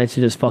also wanted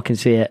to just fucking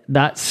see it.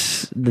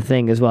 That's the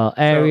thing as well.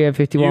 Area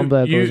 51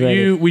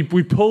 burglars.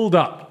 We pulled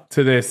up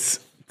to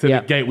this...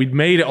 the gate. We'd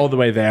made it all the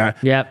way there.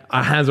 Yep.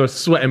 Our hands were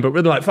sweating, but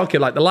we were like, fuck it.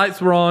 Like, the lights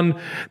were on.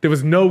 There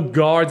was no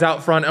guards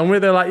out front. And we were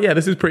there like, yeah,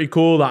 this is pretty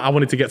cool. Like, I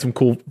wanted to get some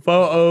cool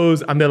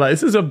photos. And they're like,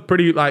 this is a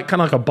pretty, like,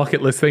 kind of like a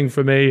bucket list thing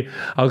for me.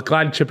 I was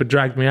glad Chip had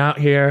dragged me out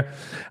here.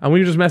 And we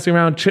were just messing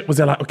around. Chip was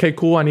there like, okay,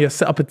 cool. I need to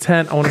set up a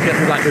tent. I want to get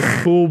to like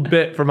this cool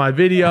bit for my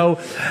video.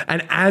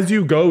 And as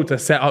you go to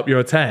set up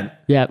your tent,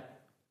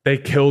 they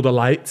kill the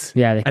lights.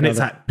 Yeah. And it's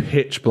like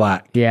pitch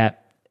black. Yeah.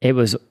 It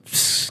was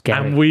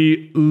scary. And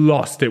we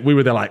lost it. We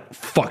were there like,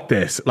 fuck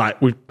this. Like,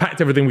 we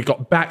packed everything. We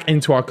got back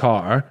into our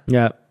car.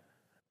 Yeah.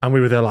 And we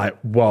were there like,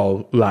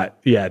 whoa, like,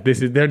 yeah,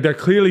 this is, they're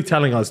clearly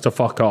telling us to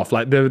fuck off.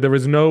 Like, there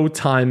is no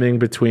timing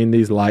between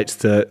these lights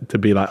to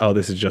be like, oh,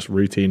 this is just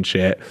routine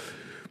shit.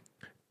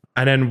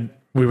 And then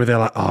we were there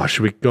like, oh,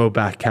 should we go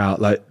back out?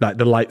 Like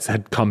the lights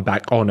had come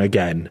back on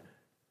again.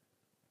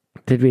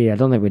 Did we? I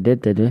don't think we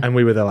did we? And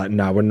we were there like,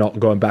 nah, we're not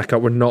going back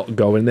up. We're not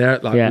going there.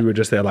 Like, we were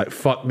just there like,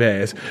 fuck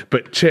this.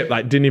 But Chip,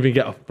 like, didn't even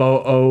get a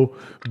photo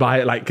by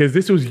it. Like, because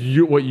this was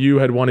what you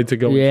had wanted to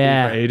go into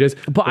for ages.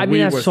 But I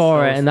mean, I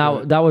saw it and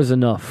that was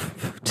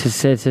enough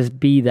to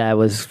be there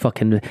was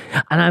fucking...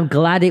 And I'm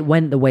glad it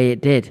went the way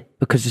it did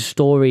because the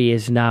story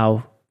is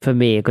now, for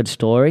me, a good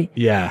story.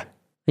 Yeah.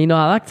 You know,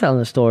 I like telling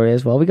the story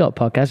as well. We got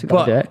a podcast. We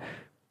got to do it.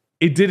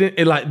 It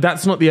didn't... like,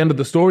 that's not the end of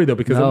the story, though,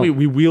 because then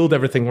we wheeled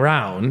everything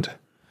round...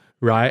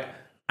 Right?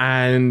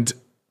 And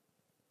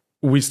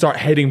we start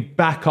heading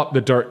back up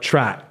the dirt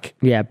track.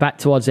 Yeah, back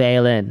towards the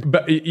Ale Inn.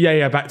 But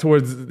back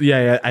towards,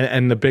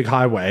 and the big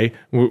highway.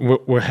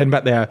 We're heading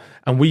back there,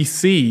 and we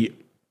see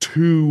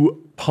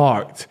two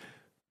parked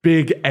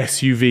big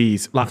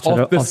SUVs, like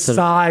off the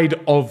side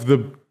of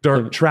the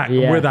dirt track.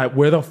 Yeah. And we're like,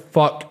 where the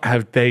fuck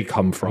have they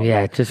come from?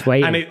 Yeah, just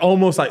waiting. And it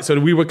almost like, so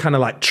we were kind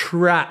of like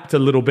trapped a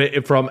little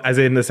bit from, as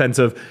in the sense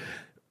of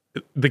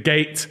the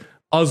gate,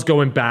 us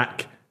going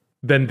back,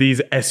 than these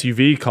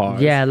SUV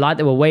cars. Yeah, like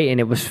they were waiting.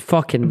 It was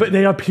fucking... But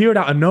they appeared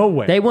out of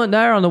nowhere. They weren't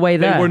there on the way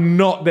there. They were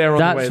not there on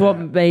the way there. That's what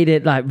made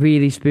it like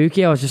really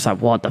spooky. I was just like,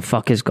 what the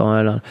fuck is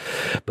going on?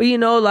 But you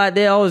know, like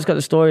they always got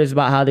the stories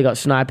about how they got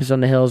snipers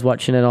on the hills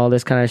watching and all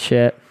this kind of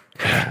shit.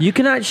 You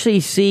can actually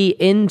see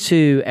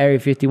into Area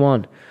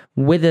 51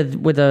 with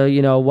a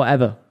you know,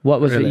 whatever. What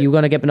was it? You're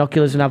going to get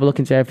binoculars and have a look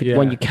into Area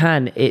 51. Yeah. You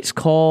can. It's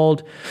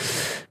called...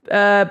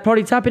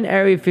 probably type in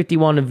Area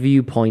 51 a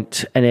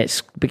viewpoint and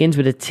it begins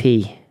with a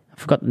T.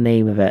 I forgot the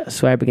name of it. I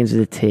swear it begins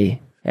with a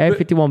T. Area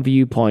 51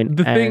 viewpoint.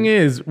 The thing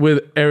is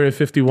with Area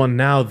 51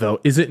 now, though,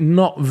 is it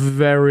not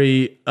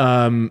very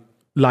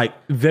like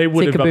they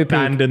would have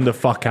abandoned the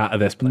fuck out of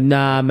this place?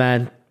 Nah,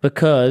 man,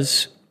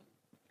 because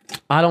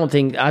I don't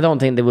think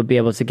they would be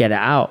able to get it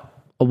out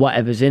or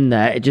whatever's in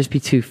there. It'd just be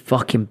too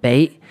fucking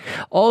bait.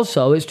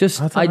 Also, it's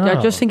just I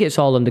just think it's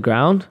all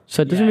underground,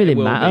 so it doesn't really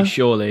matter.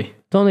 Surely.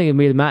 Don't think it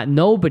really matters.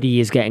 Nobody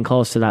is getting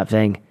close to that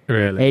thing.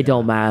 Really? It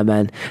don't matter,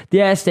 man.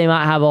 Yes, they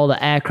might have all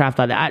the aircraft,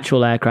 like the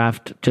actual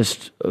aircraft,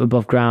 just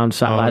above ground,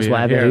 satellites,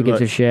 whatever. Who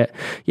gives a shit?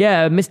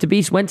 Yeah, Mr.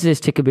 Beast went to this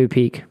Tickaboo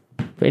Peak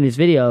in his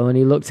video and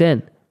he looked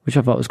in, which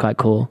I thought was quite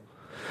cool.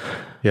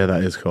 Yeah,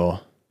 that is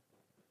cool.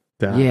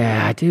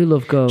 Yeah, I do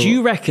love goat. Do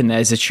you reckon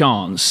there's a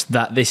chance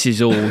that this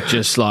is all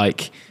just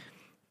like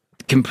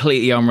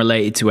completely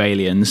unrelated to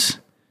aliens?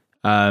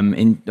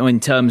 In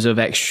terms of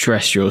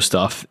extraterrestrial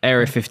stuff,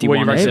 Area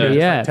 51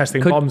 is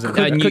testing bombs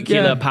and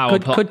nuclear power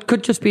plant.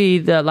 Could just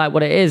be like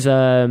what it is.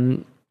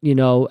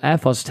 Air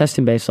Force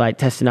testing base, like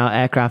testing out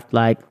aircraft,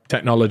 like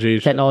technology,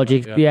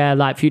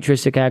 like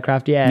futuristic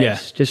aircraft.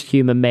 It's just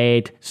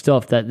human-made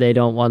stuff that they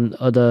don't want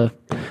other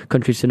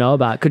countries to know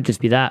about. Could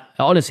just be that.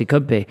 It honestly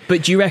could be.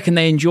 But do you reckon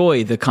they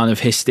enjoy the kind of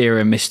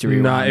hysteria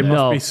mystery? No, it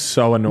must be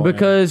so annoying.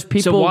 Because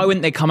people. So why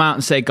wouldn't they come out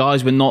and say,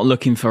 "Guys, we're not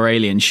looking for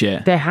alien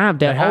shit"? They have.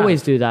 They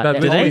always do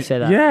that. They always say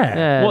that.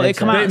 Yeah. Well, they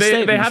come out.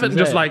 They haven't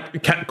just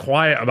like kept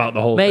quiet about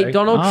the whole thing. Mate,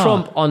 Donald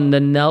Trump on the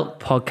Nelk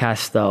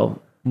podcast though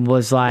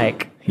was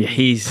like. Yeah,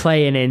 he's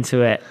playing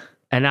into it.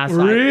 And that's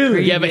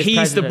really? Yeah, but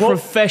he's the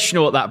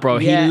professional at that, bro.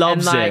 He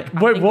loves it.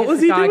 Wait, what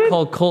was he doing? There's a guy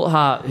called Cult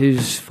Heart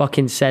who's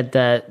fucking said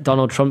that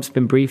Donald Trump's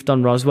been briefed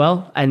on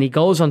Roswell, and he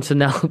goes on to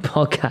Nell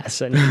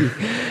podcast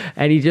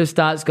and he just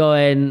starts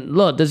going,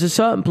 look, there's a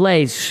certain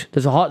place,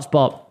 there's a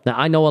hotspot that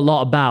I know a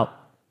lot about.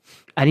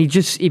 And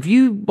if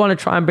you want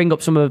to try and bring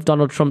up some of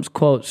Donald Trump's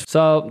quotes.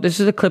 So this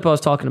is a clip I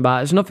was talking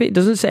about. It's nothing, it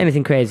doesn't say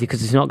anything crazy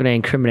because he's not going to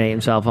incriminate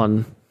himself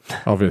on...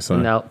 Obviously.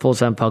 No, Full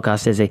Sound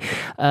Podcast, is he?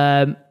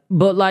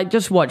 But like,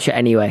 just watch it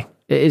anyway.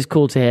 It is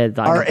cool to hear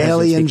that. Are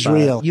aliens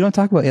real? You don't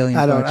talk about aliens.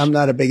 I'm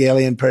not a big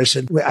alien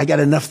person. I got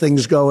enough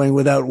things going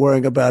without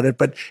worrying about it.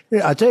 But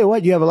I'll tell you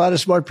what, you have a lot of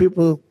smart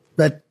people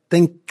that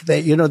think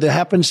that, there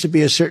happens to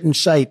be a certain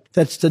site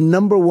that's the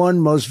number one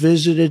most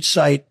visited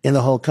site in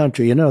the whole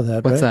country. You know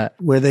that, What's right? that?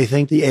 Where they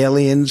think the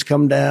aliens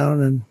come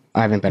down. And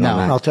I haven't been on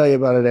that. I'll tell you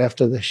about it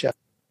after the show.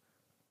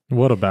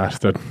 What a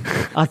bastard.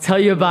 I'll tell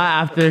you about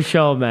it after the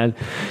show, man.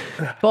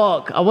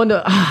 Fuck, I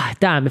wonder,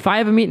 damn, if I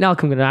ever meet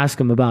Nelk, I'm going to ask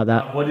him about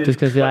that. Just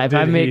because if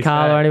I meet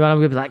Carl or anyone, I'm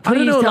going to be like,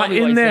 please tell me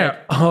what he said.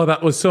 Oh,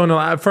 that was so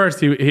annoying. At first,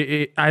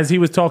 he as he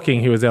was talking,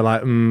 he was there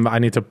like, I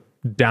need to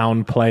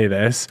downplay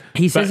this.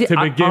 He says but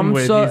to begin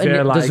with, he's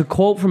there like... There's a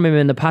quote from him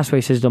in the past where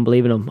he says, don't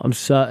believe in him. I'm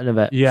certain of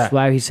it. Yeah. I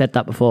swear he said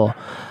that before.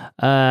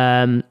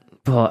 But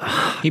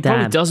he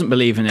probably doesn't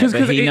believe in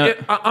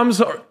it. But I'm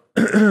sorry.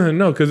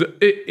 No, because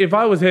if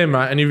I was him,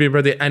 right, and you'd be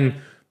brother, and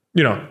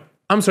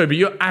I'm sorry, but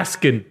you're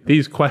asking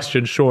these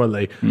questions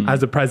surely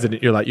as the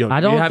president. You're like, do you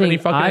have any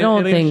fucking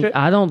alien shit?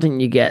 I don't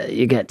think you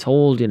get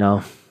told.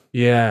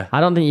 Yeah,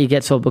 I don't think you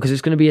get told because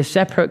it's going to be a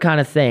separate kind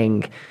of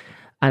thing.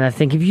 And I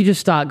think if you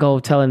just start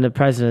telling the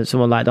president,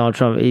 someone like Donald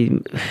Trump,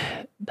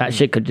 that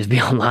shit could just be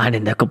online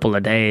in a couple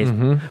of days.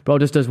 Mm-hmm. Bro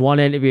just does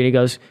one interview and he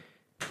goes,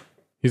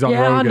 he's on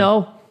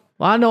Rogan.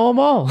 I know them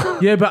all.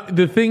 Yeah, but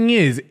the thing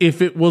is,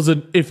 if it was a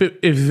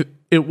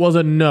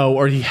no,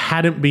 or he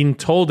hadn't been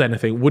told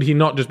anything, would he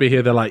not just be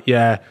here? They're like,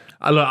 look,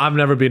 I've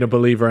never been a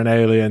believer in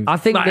aliens. I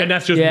think, and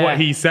that's just what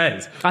he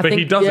says.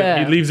 He doesn't.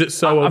 Yeah. He leaves it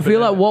so open. I feel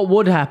like what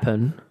would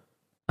happen,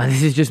 and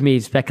this is just me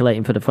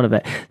speculating for the fun of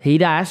it.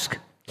 He'd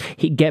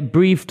get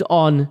briefed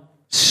on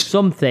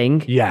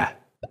something. Yeah.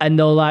 And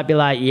they'll be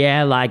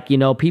like,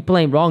 people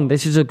ain't wrong.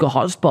 This is a good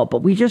hotspot,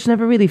 but we just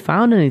never really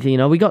found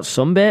anything. We got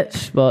some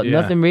bits, but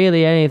nothing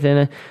really,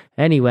 anything.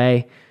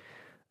 Anyway,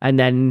 and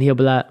then he'll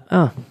be like,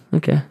 oh,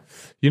 okay.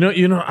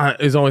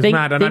 It's always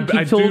mad, and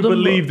I do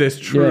believe this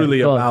truly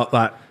about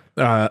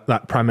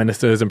that prime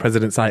ministers and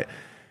presidents. Like,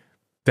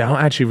 they don't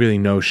actually really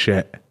know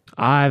shit.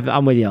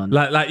 I'm with you on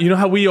that. Like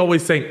how we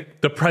always think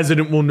the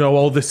president will know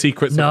all the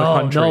secrets of the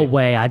country. No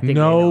way. I think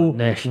no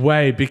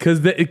way,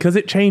 because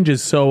it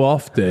changes so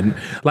often.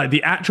 Like,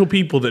 the actual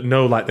people that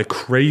know like the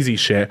crazy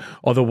shit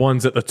are the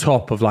ones at the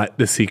top of like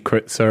the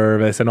Secret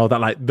Service and all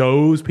that. Like,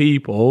 those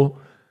people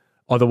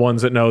are the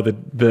ones that know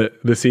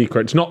the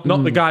secrets. Not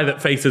the guy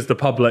that faces the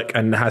public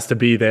and has to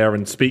be there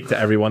and speak to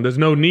everyone. There's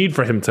no need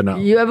for him to know.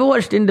 You ever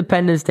watched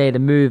Independence Day, the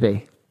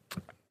movie?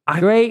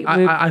 Great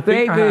movie back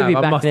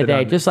in the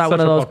day. Just like one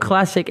of those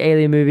classic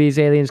alien movies,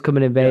 aliens come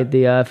and invade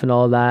the earth and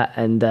all that.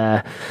 And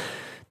the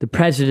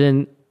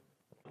president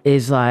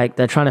is like,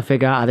 they're trying to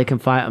figure out how they can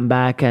fight them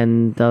back.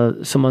 And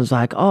someone's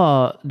like,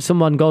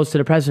 someone goes to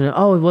the president,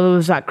 well, there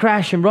was that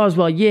crash in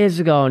Roswell years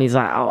ago. And he's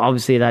like,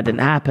 obviously that didn't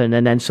happen.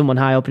 And then someone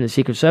high up in the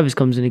Secret Service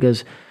comes and he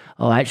goes,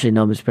 actually,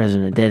 no, Mr.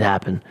 President, it did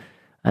happen.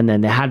 And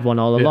then they had one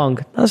all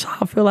along. That's how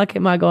I feel like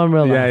it might go in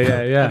real life.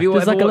 Yeah. Have you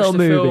ever watched the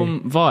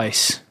film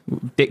Vice?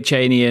 Dick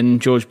Cheney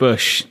and George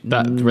Bush,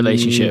 that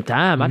relationship.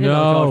 Damn, I didn't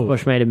know George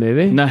Bush made a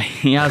movie. No,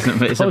 he hasn't.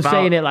 But I was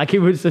saying it like it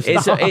was the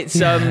start.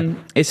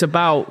 It's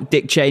about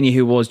Dick Cheney,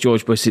 who was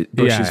George Bush's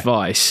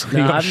Vice.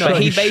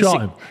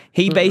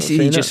 He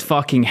basically just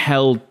fucking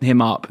held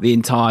him up the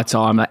entire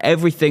time. Like,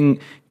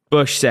 everything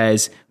Bush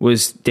says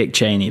was Dick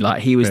Cheney.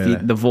 Like, he was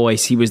the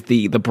voice, he was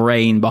the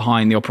brain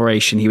behind the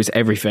operation, he was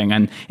everything.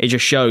 And it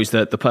just shows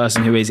that the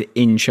person who is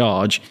in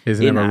charge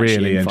is never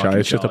really in charge.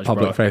 It's just a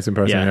public facing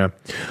person. Yeah.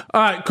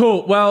 All right,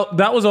 cool. Well,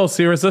 that was all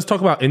serious. Let's talk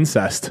about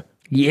incest.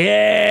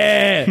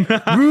 Yeah.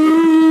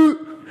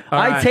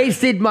 I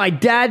tasted my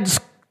dad's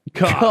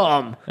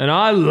cum. And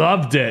I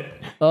loved it.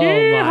 Oh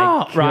my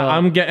God. Right,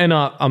 I'm getting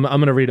up. I'm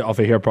going to read it off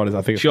of here, Prodders.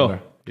 I think it's sure.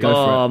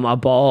 Go my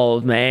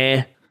balls,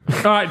 man.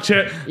 All right,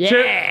 Chip. Yeah.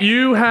 Chip,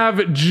 you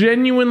have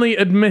genuinely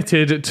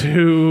admitted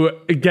to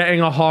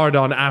getting a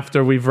hard-on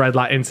after we've read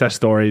like incest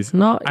stories.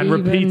 Not and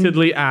even-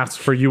 repeatedly asked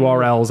for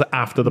URLs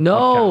after the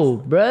No,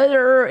 podcast.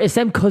 brother. It's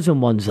them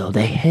cousin ones, though.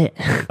 They hit.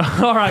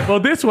 All right, well,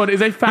 this one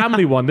is a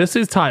family one. This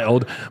is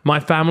titled, My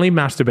Family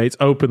Masturbates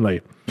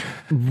Openly.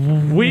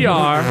 We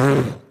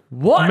are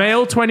What?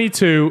 male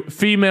 22,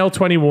 female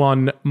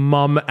 21,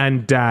 mum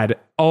and dad,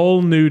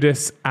 all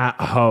nudists at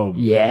home.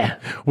 Yeah.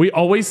 We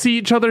always see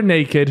each other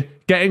naked.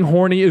 Getting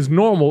horny is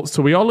normal,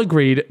 so we all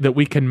agreed that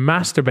we can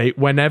masturbate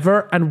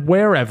whenever and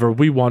wherever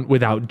we want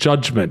without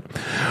judgment.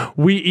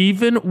 We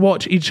even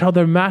watch each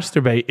other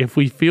masturbate if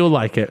we feel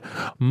like it.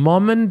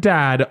 Mom and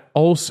dad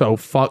also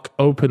fuck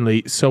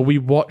openly, so we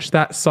watch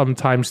that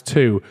sometimes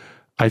too.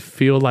 I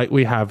feel like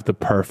we have the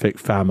perfect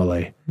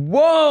family.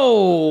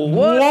 Whoa.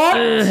 What?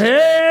 The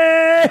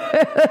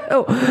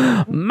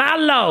hell? My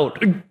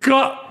lord.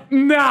 God,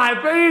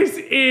 nah, this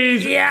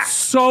is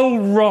so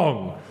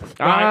wrong.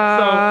 All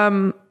right,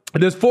 so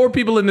there's 4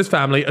 people in this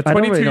family, a don't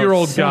really know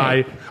 22-year-old what to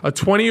guy, a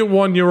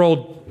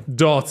 21-year-old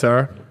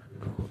daughter,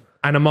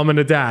 and a mum and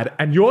a dad.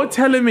 And you're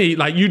telling me,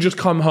 like, you just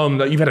come home,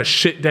 that you've had a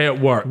shit day at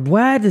work.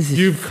 Where does this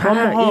You've come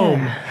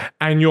home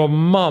and your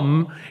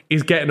mum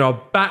is getting her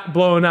back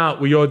blown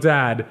out with your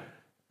dad,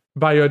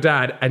 by your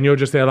dad, and you're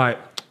just there like,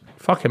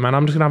 fuck it, man,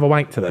 I'm just going to have a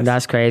wank to this.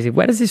 That's crazy.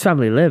 Where does this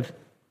family live?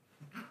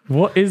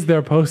 What is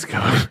their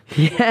postcode?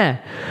 Yeah.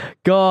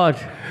 God.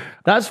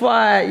 That's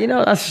why,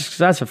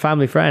 that's a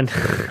family friend.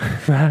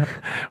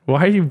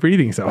 Why are you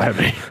breathing so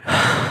heavy?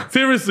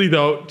 Seriously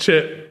though,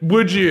 Chip,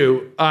 would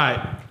you?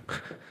 I'm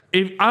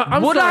Would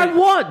I sorry.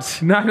 what?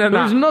 No.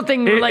 There's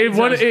nothing related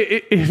to us.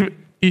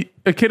 If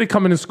a kid had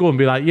come into school and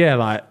be like, yeah,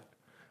 like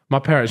my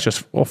parents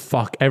just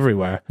fuck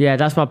everywhere. Yeah,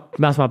 that's my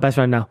best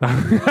friend now.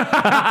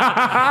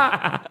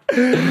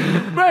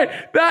 Right,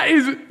 that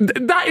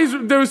is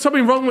there is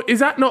something wrong with. Is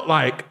that not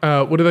like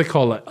what do they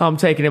call it? I'm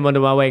taking him under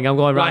my wing. I'm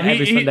going right Like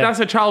every Sunday. that's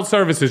a child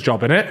services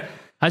job, isn't it?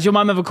 Has your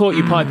mum ever caught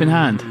you pipe in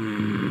hand?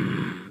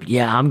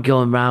 Yeah, I'm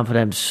going round for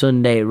them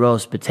Sunday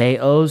roast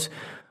potatoes.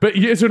 But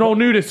it's an all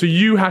nudist, so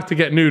you have to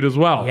get nude as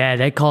well. Yeah,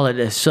 they call it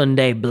the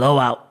Sunday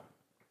blowout.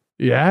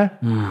 Yeah.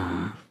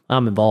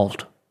 I'm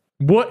involved.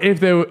 What if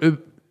they were?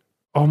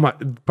 Oh my!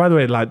 By the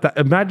way, like that,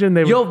 imagine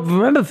they were. Yo,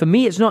 remember, for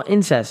me, it's not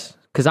incest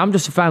because I'm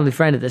just a family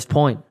friend at this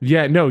point.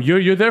 Yeah, no,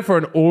 you're there for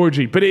an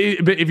orgy, but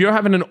if you're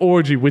having an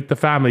orgy with the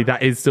family,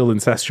 that is still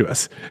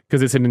incestuous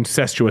because it's an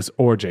incestuous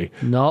orgy.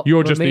 No,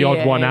 you're for just the me,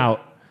 odd one it ain't.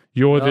 out.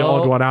 You're the No.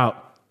 odd one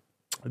out.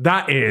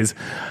 That is.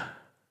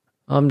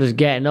 I'm just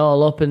getting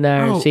all up in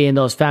there and seeing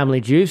those family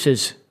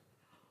juices.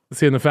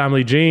 Seeing the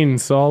family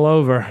genes all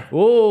over.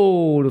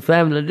 Oh, the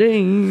family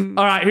ding.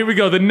 All right, here we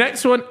go. The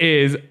next one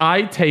is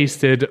I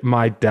tasted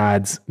my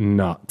dad's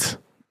nut.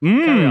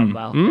 Carry on,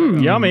 Val.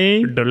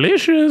 Yummy.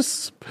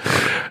 Delicious.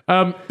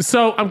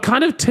 So I'm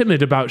kind of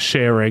timid about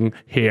sharing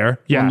here.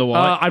 Yeah, Wonder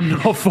why. I'm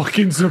not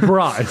fucking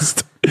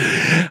surprised.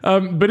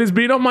 But it's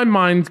been on my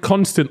mind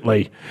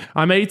constantly.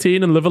 I'm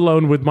 18 and live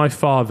alone with my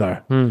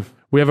father.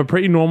 We have a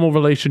pretty normal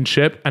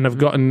relationship and have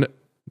gotten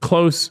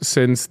close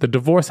since the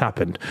divorce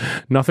happened.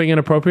 Nothing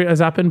inappropriate has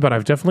happened, but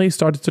I've definitely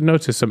started to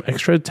notice some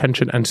extra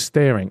attention and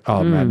staring.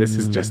 Oh man, this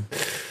is just...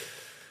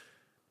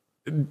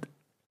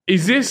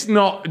 Is this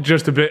not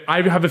just a bit...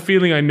 I have a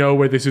feeling I know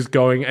where this is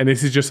going, and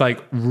this is just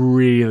like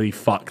really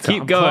fucked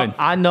Keep up. going.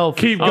 I know.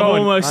 Keep I'm going.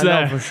 almost I know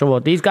there. for sure.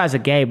 These guys are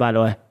gay, by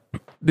the way.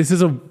 This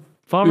is a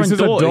Father this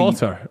and is daughter. a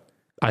daughter,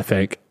 I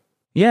think.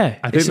 Yeah,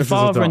 I think it's a this is a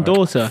father and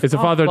daughter. It's a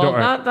father and Well,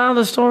 daughter. now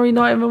the story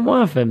not even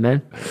worth it,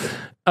 man.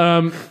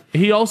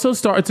 He also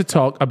started to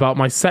talk about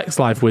my sex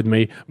life with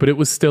me, but it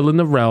was still in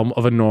the realm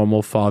of a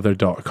normal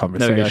father-daughter There we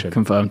conversation. go.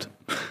 Confirmed.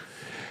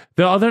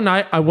 The other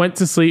night, I went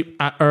to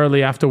sleep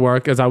early after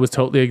work as I was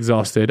totally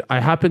exhausted. I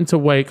happened to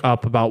wake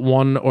up about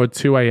 1 or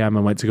 2 a.m.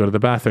 and went to go to the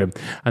bathroom.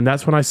 And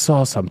that's when I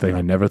saw something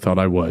I never thought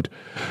I would.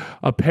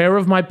 A pair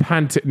of my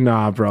panties...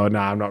 Nah, bro,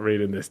 I'm not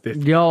reading this.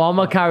 Yo, I'm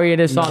gonna carry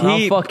this on. I'm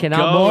Keep fucking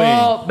going.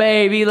 up,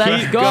 baby.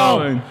 Let's Keep go.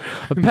 going.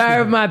 A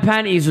pair of my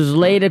panties was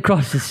laid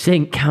across the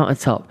sink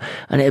countertop,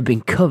 and it had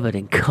been covered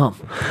in cum.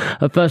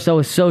 At first, I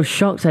was so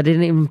shocked I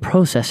didn't even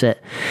process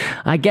it.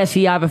 I guess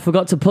he either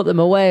forgot to put them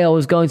away or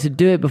was going to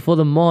do it before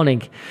the morning.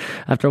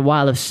 After a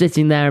while of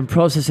sitting there and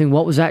processing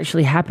what was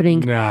actually happening,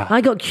 Nah.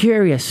 I got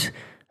curious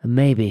and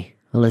maybe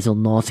a little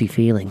naughty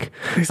feeling.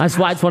 I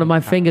swiped one of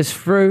my fingers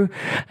through,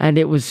 and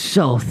it was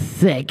so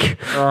thick.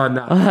 Oh,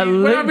 no.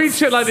 When I mean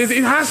shit like this,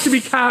 it has to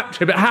be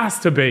captured. It has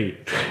to be.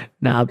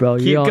 Nah, bro.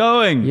 Keep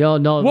going. You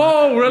don't know.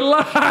 Whoa,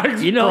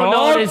 relax, You don't bro.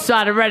 know what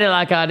inside of Reddit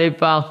like I do,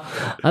 pal.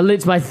 I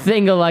licked my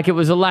finger like it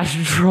was the last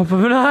drop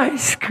of an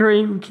ice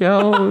cream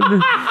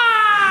cone.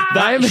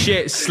 That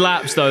shit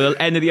slaps though.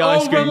 The end of the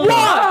ice cream.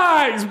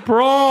 Relax,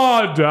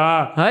 bro.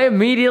 I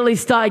immediately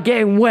started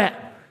getting wet.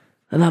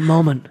 At that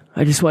moment,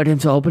 I just wanted him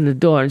to open the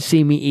door and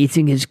see me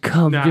eating his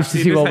cum just to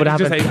see what would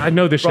happen. I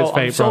know this shit's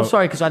fake, bro. I'm so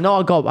sorry because I know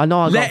I got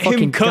Let fucking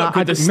him cook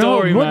with the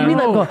story, What do you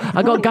man. mean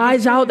I got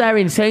guys out there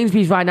in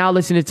Sainsbury's right now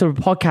listening to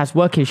the podcast,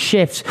 working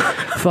shifts,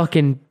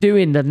 fucking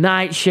doing the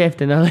night shift,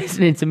 and they're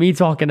listening to me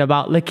talking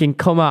about licking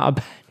cum out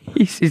of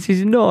pieces.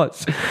 He's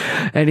nuts.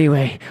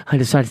 Anyway, I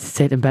decided to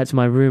take them back to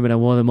my room and I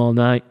wore them all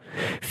night,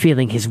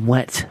 feeling his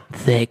wet,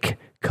 thick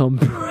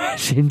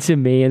compress into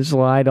me and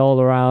slide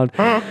all around.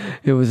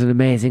 It was an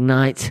amazing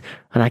night,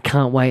 and I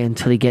can't wait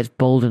until he gets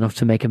bold enough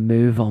to make a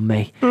move on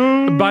me.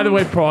 By the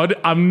way, Prod,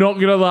 I'm not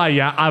gonna lie,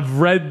 yeah, I've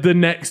read the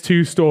next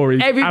two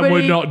stories, and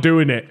we're not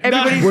doing it.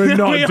 We're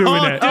not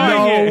doing it.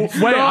 No,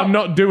 wait, I'm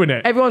not doing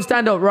it. Everyone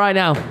stand up right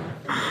now.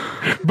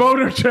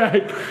 Boner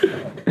check.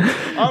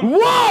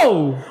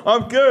 Whoa!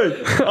 I'm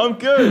good.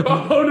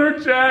 Boner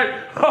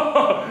check.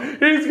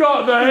 He's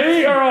got the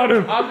heater on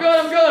him. I'm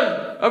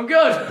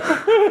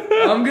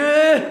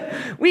good.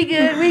 We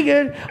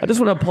good. I just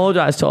want to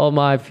apologize to all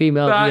my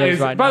female viewers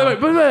right now. By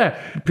the way,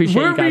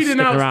 Appreciate we're you guys reading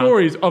out sticking around.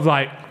 stories of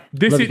like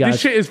this. Love you guys.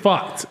 This shit is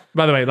fucked.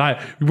 By the way, like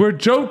we're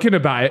joking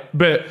about it,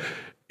 but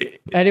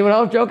Anyone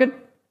else joking?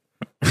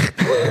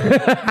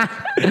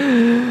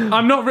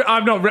 I'm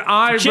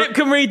not. Chip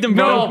can read them,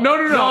 bro. No.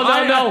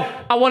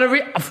 I want to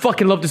read. I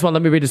fucking love this one.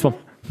 Let me read this one.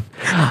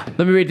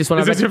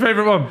 Is this your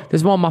favorite one?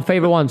 This is one of my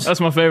favorite ones. That's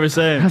my favorite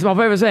saying. That's my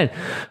favorite saying.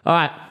 All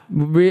right.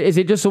 Is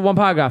it just a one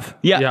paragraph?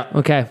 Yeah.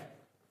 Okay.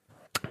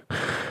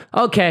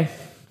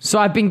 So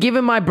I've been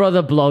giving my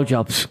brother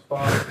blowjobs.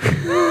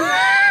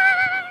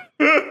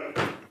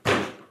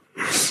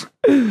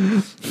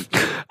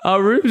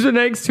 Our rooms are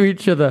next to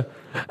each other.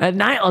 At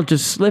night, I'll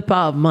just slip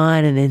out of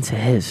mine and into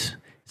his.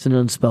 It's an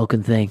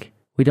unspoken thing.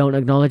 We don't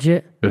acknowledge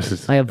it.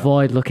 I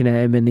avoid looking at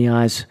him in the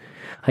eyes.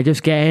 I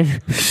just get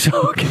in,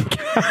 soak.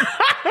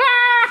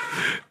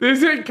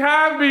 It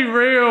can't be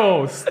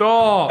real.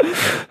 Stop.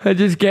 I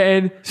just get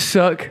in,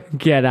 suck,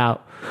 get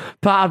out.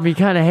 Part of me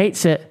kind of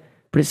hates it,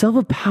 but it's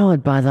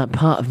overpowered by that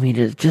part of me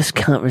that just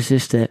can't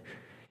resist it.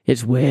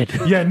 It's weird.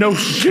 Yeah, no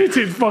shit,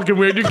 it's fucking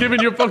weird. You're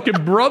giving your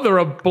fucking brother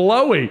a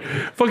blowy.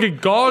 Fucking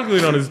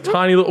gargling on his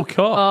tiny little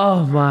cock.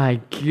 Oh my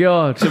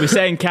God. So we're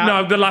saying cat.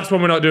 No, the last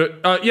one we're not doing.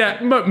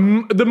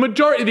 The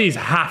majority of these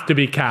have to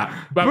be cat.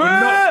 But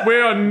we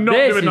are not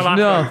doing the last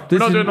one. We're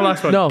not doing the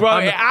last one. No. Bro,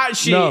 it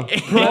actually... No.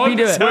 Let me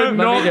do it. We're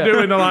not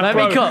doing the last one.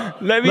 Let me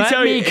cut. Let me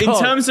tell you, in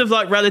terms of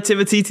like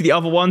relativity to the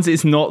other ones,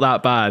 it's not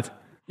that bad.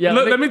 Yeah,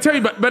 Look, let me tell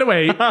you, by the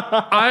way,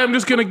 I am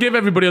just going to give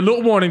everybody a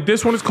little warning.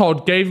 This one is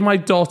called Gave My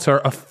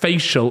Daughter a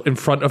Facial in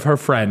Front of Her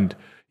Friend.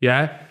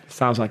 Yeah?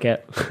 Sounds like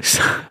it.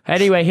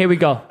 Anyway, here we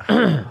go.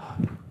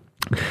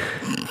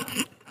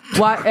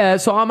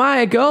 So am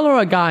I a girl or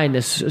a guy in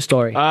this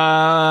story? You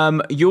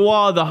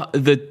are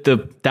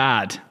the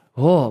dad.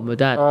 Oh, my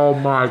dad. Oh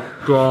my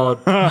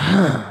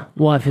God.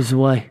 Wife is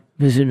away,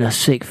 visiting her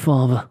sick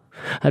father.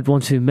 Had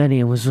one too many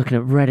and was looking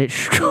at Reddit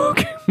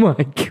stroking my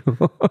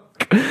cock.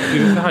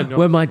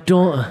 When my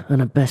daughter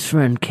and her best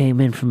friend came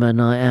in from her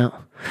night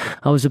out,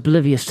 I was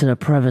oblivious to their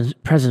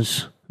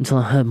presence until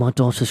I heard my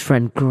daughter's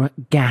friend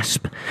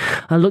gasp.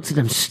 I looked at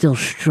them still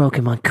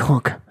stroking my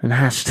cock and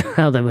asked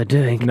how they were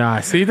doing.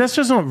 Nah, see, that's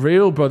just not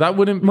real, bro. That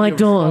wouldn't be... My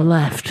daughter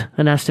left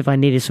and asked if I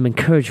needed some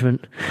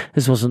encouragement.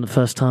 This wasn't the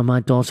first time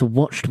my daughter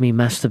watched me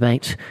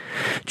masturbate.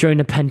 During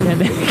the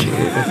pandemic...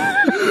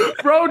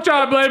 Bro,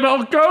 trying to blame it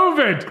on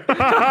COVID.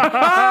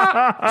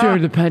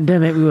 During the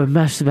pandemic, we would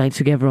masturbate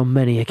together on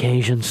many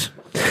occasions.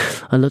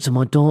 I looked at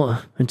my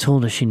daughter and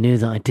told her she knew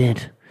that I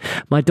did.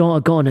 My daughter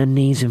got on her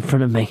knees in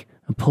front of me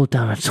and pulled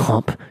down her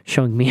top,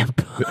 showing me a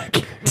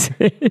bucket.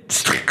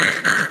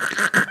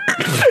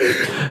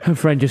 Her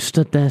friend just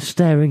stood there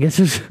staring at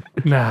us.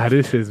 Nah,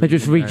 this is... I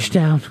just reached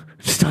down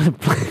and started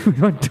playing with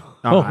my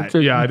daughter.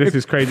 Yeah, this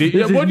is crazy.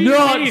 This What do is you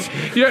nuts.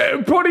 mean?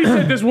 Yeah, Proddy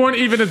said this weren't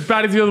even as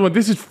bad as the other one.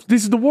 This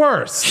is the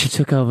worst. She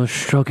took over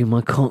stroking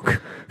my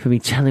cock for me,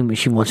 telling me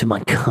she wanted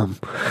my cum.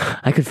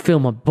 I could feel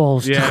my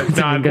balls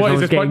tightening as what I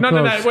is was this point? getting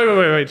No, close.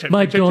 wait.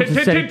 My daughter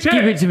said,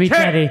 "Give it to me,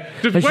 Teddy."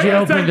 Just As wait she a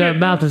opened her second,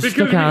 mouth and because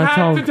stuck we out her have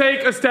tongue. to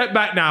take a step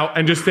back now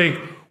and just think,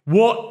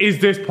 what is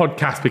this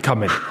podcast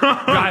becoming?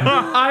 Right?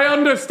 I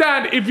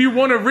understand if you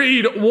want to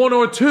read one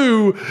or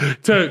two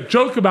to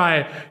joke about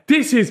it.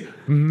 This is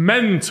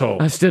mental.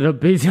 I stood up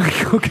beating my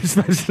cock as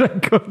fast as I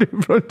could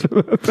in front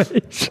of her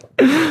face.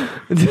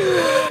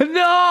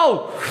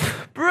 No!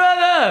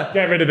 Brother!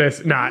 Get rid of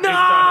this. Nah,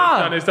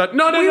 No! it's done.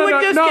 No, We were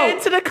just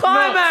getting to the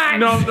climax.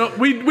 No.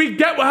 We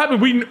get what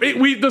happened.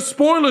 We the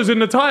spoilers in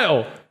the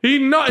title. He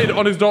nutted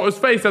on his daughter's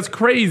face. That's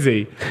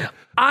crazy.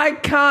 I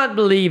can't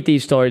believe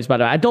these stories, by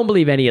the way. I don't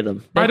believe any of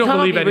them. I don't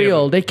believe any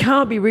of them. They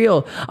can't be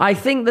real. I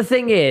think the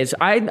thing is,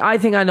 I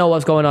think I know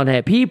what's going on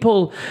here.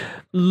 People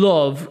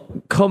love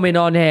coming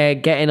on here,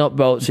 getting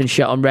upvotes and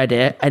shit on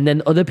Reddit, and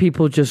then other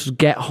people just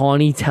get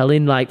horny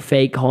telling like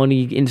fake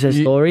horny incest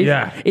stories.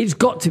 Yeah. It's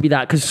got to be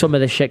that because some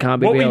of this shit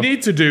can't be What real. we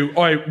need to do,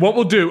 what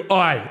we'll do,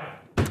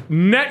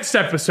 Next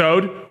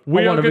episode,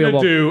 we are going to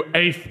do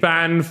a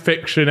fan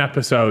fiction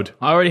episode.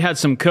 I already had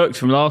some cooked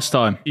from last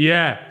time.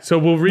 Yeah, so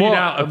we'll read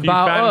out a few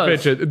fan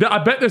fiction.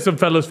 I bet there's some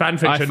fellas fan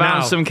fiction now. I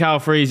found some Cal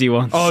Freezy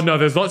ones. Oh no,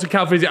 there's lots of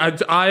Cal Freezy.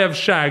 I have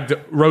shagged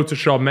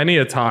Rotoshaw many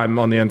a time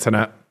on the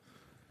internet.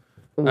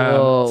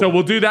 So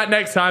we'll do that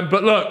next time.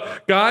 But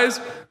look, guys,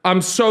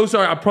 I'm so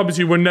sorry. I promise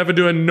you, we're never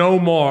doing no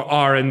more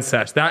R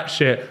incest. That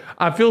shit.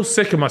 I feel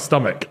sick in my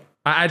stomach.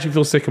 I actually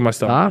feel sick in my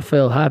stomach. I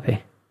feel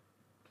happy.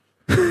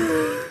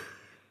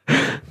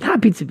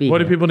 Happy to be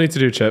What here. do people need to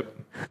do, Chip?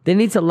 They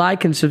need to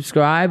like and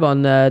subscribe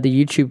on the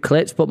YouTube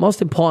clips, but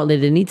most importantly,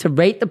 they need to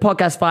rate the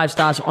podcast 5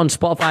 stars on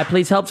Spotify.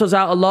 Please, helps us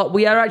out a lot.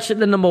 We are actually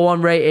the number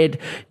 1 rated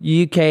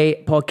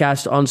UK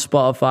podcast on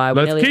Spotify.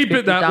 Let's keep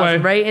it that way.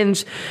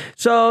 Ratings.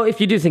 So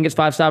if you do think it's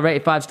 5-star, rate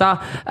it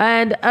 5-star.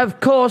 And of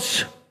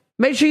course,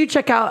 make sure you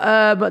check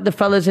out The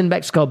Fellas in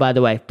Mexico, by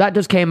the way. That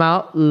just came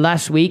out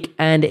last week,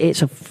 and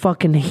it's a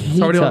fucking heater.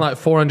 It's already on like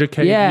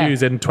 400k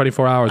views in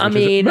 24 hours. I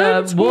mean,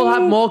 we'll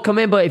have more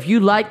coming, but if you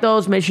like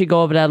those, make sure you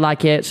go over there,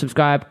 like it,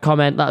 subscribe,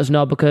 comment, let us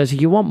know, because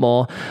if you want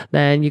more,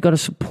 then you got to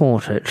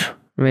support it.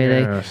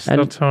 Really. Yes,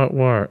 that's how it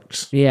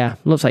works. Yeah,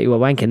 looks like you were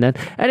wanking then.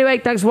 Anyway,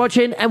 thanks for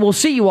watching, and we'll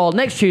see you all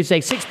next Tuesday,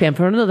 6 p.m.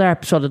 for another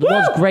episode of the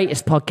world's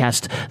greatest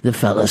podcast, The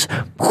Fellas.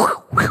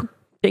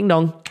 Ding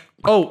dong.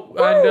 Oh,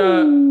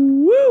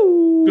 and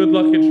good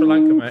luck in Sri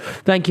Lanka, mate.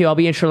 Thank you. I'll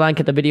be in Sri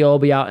Lanka. The video will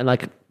be out in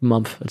like a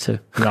month or 2.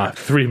 Nah,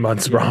 3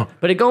 months, bro.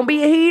 But it's gonna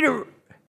be a heater.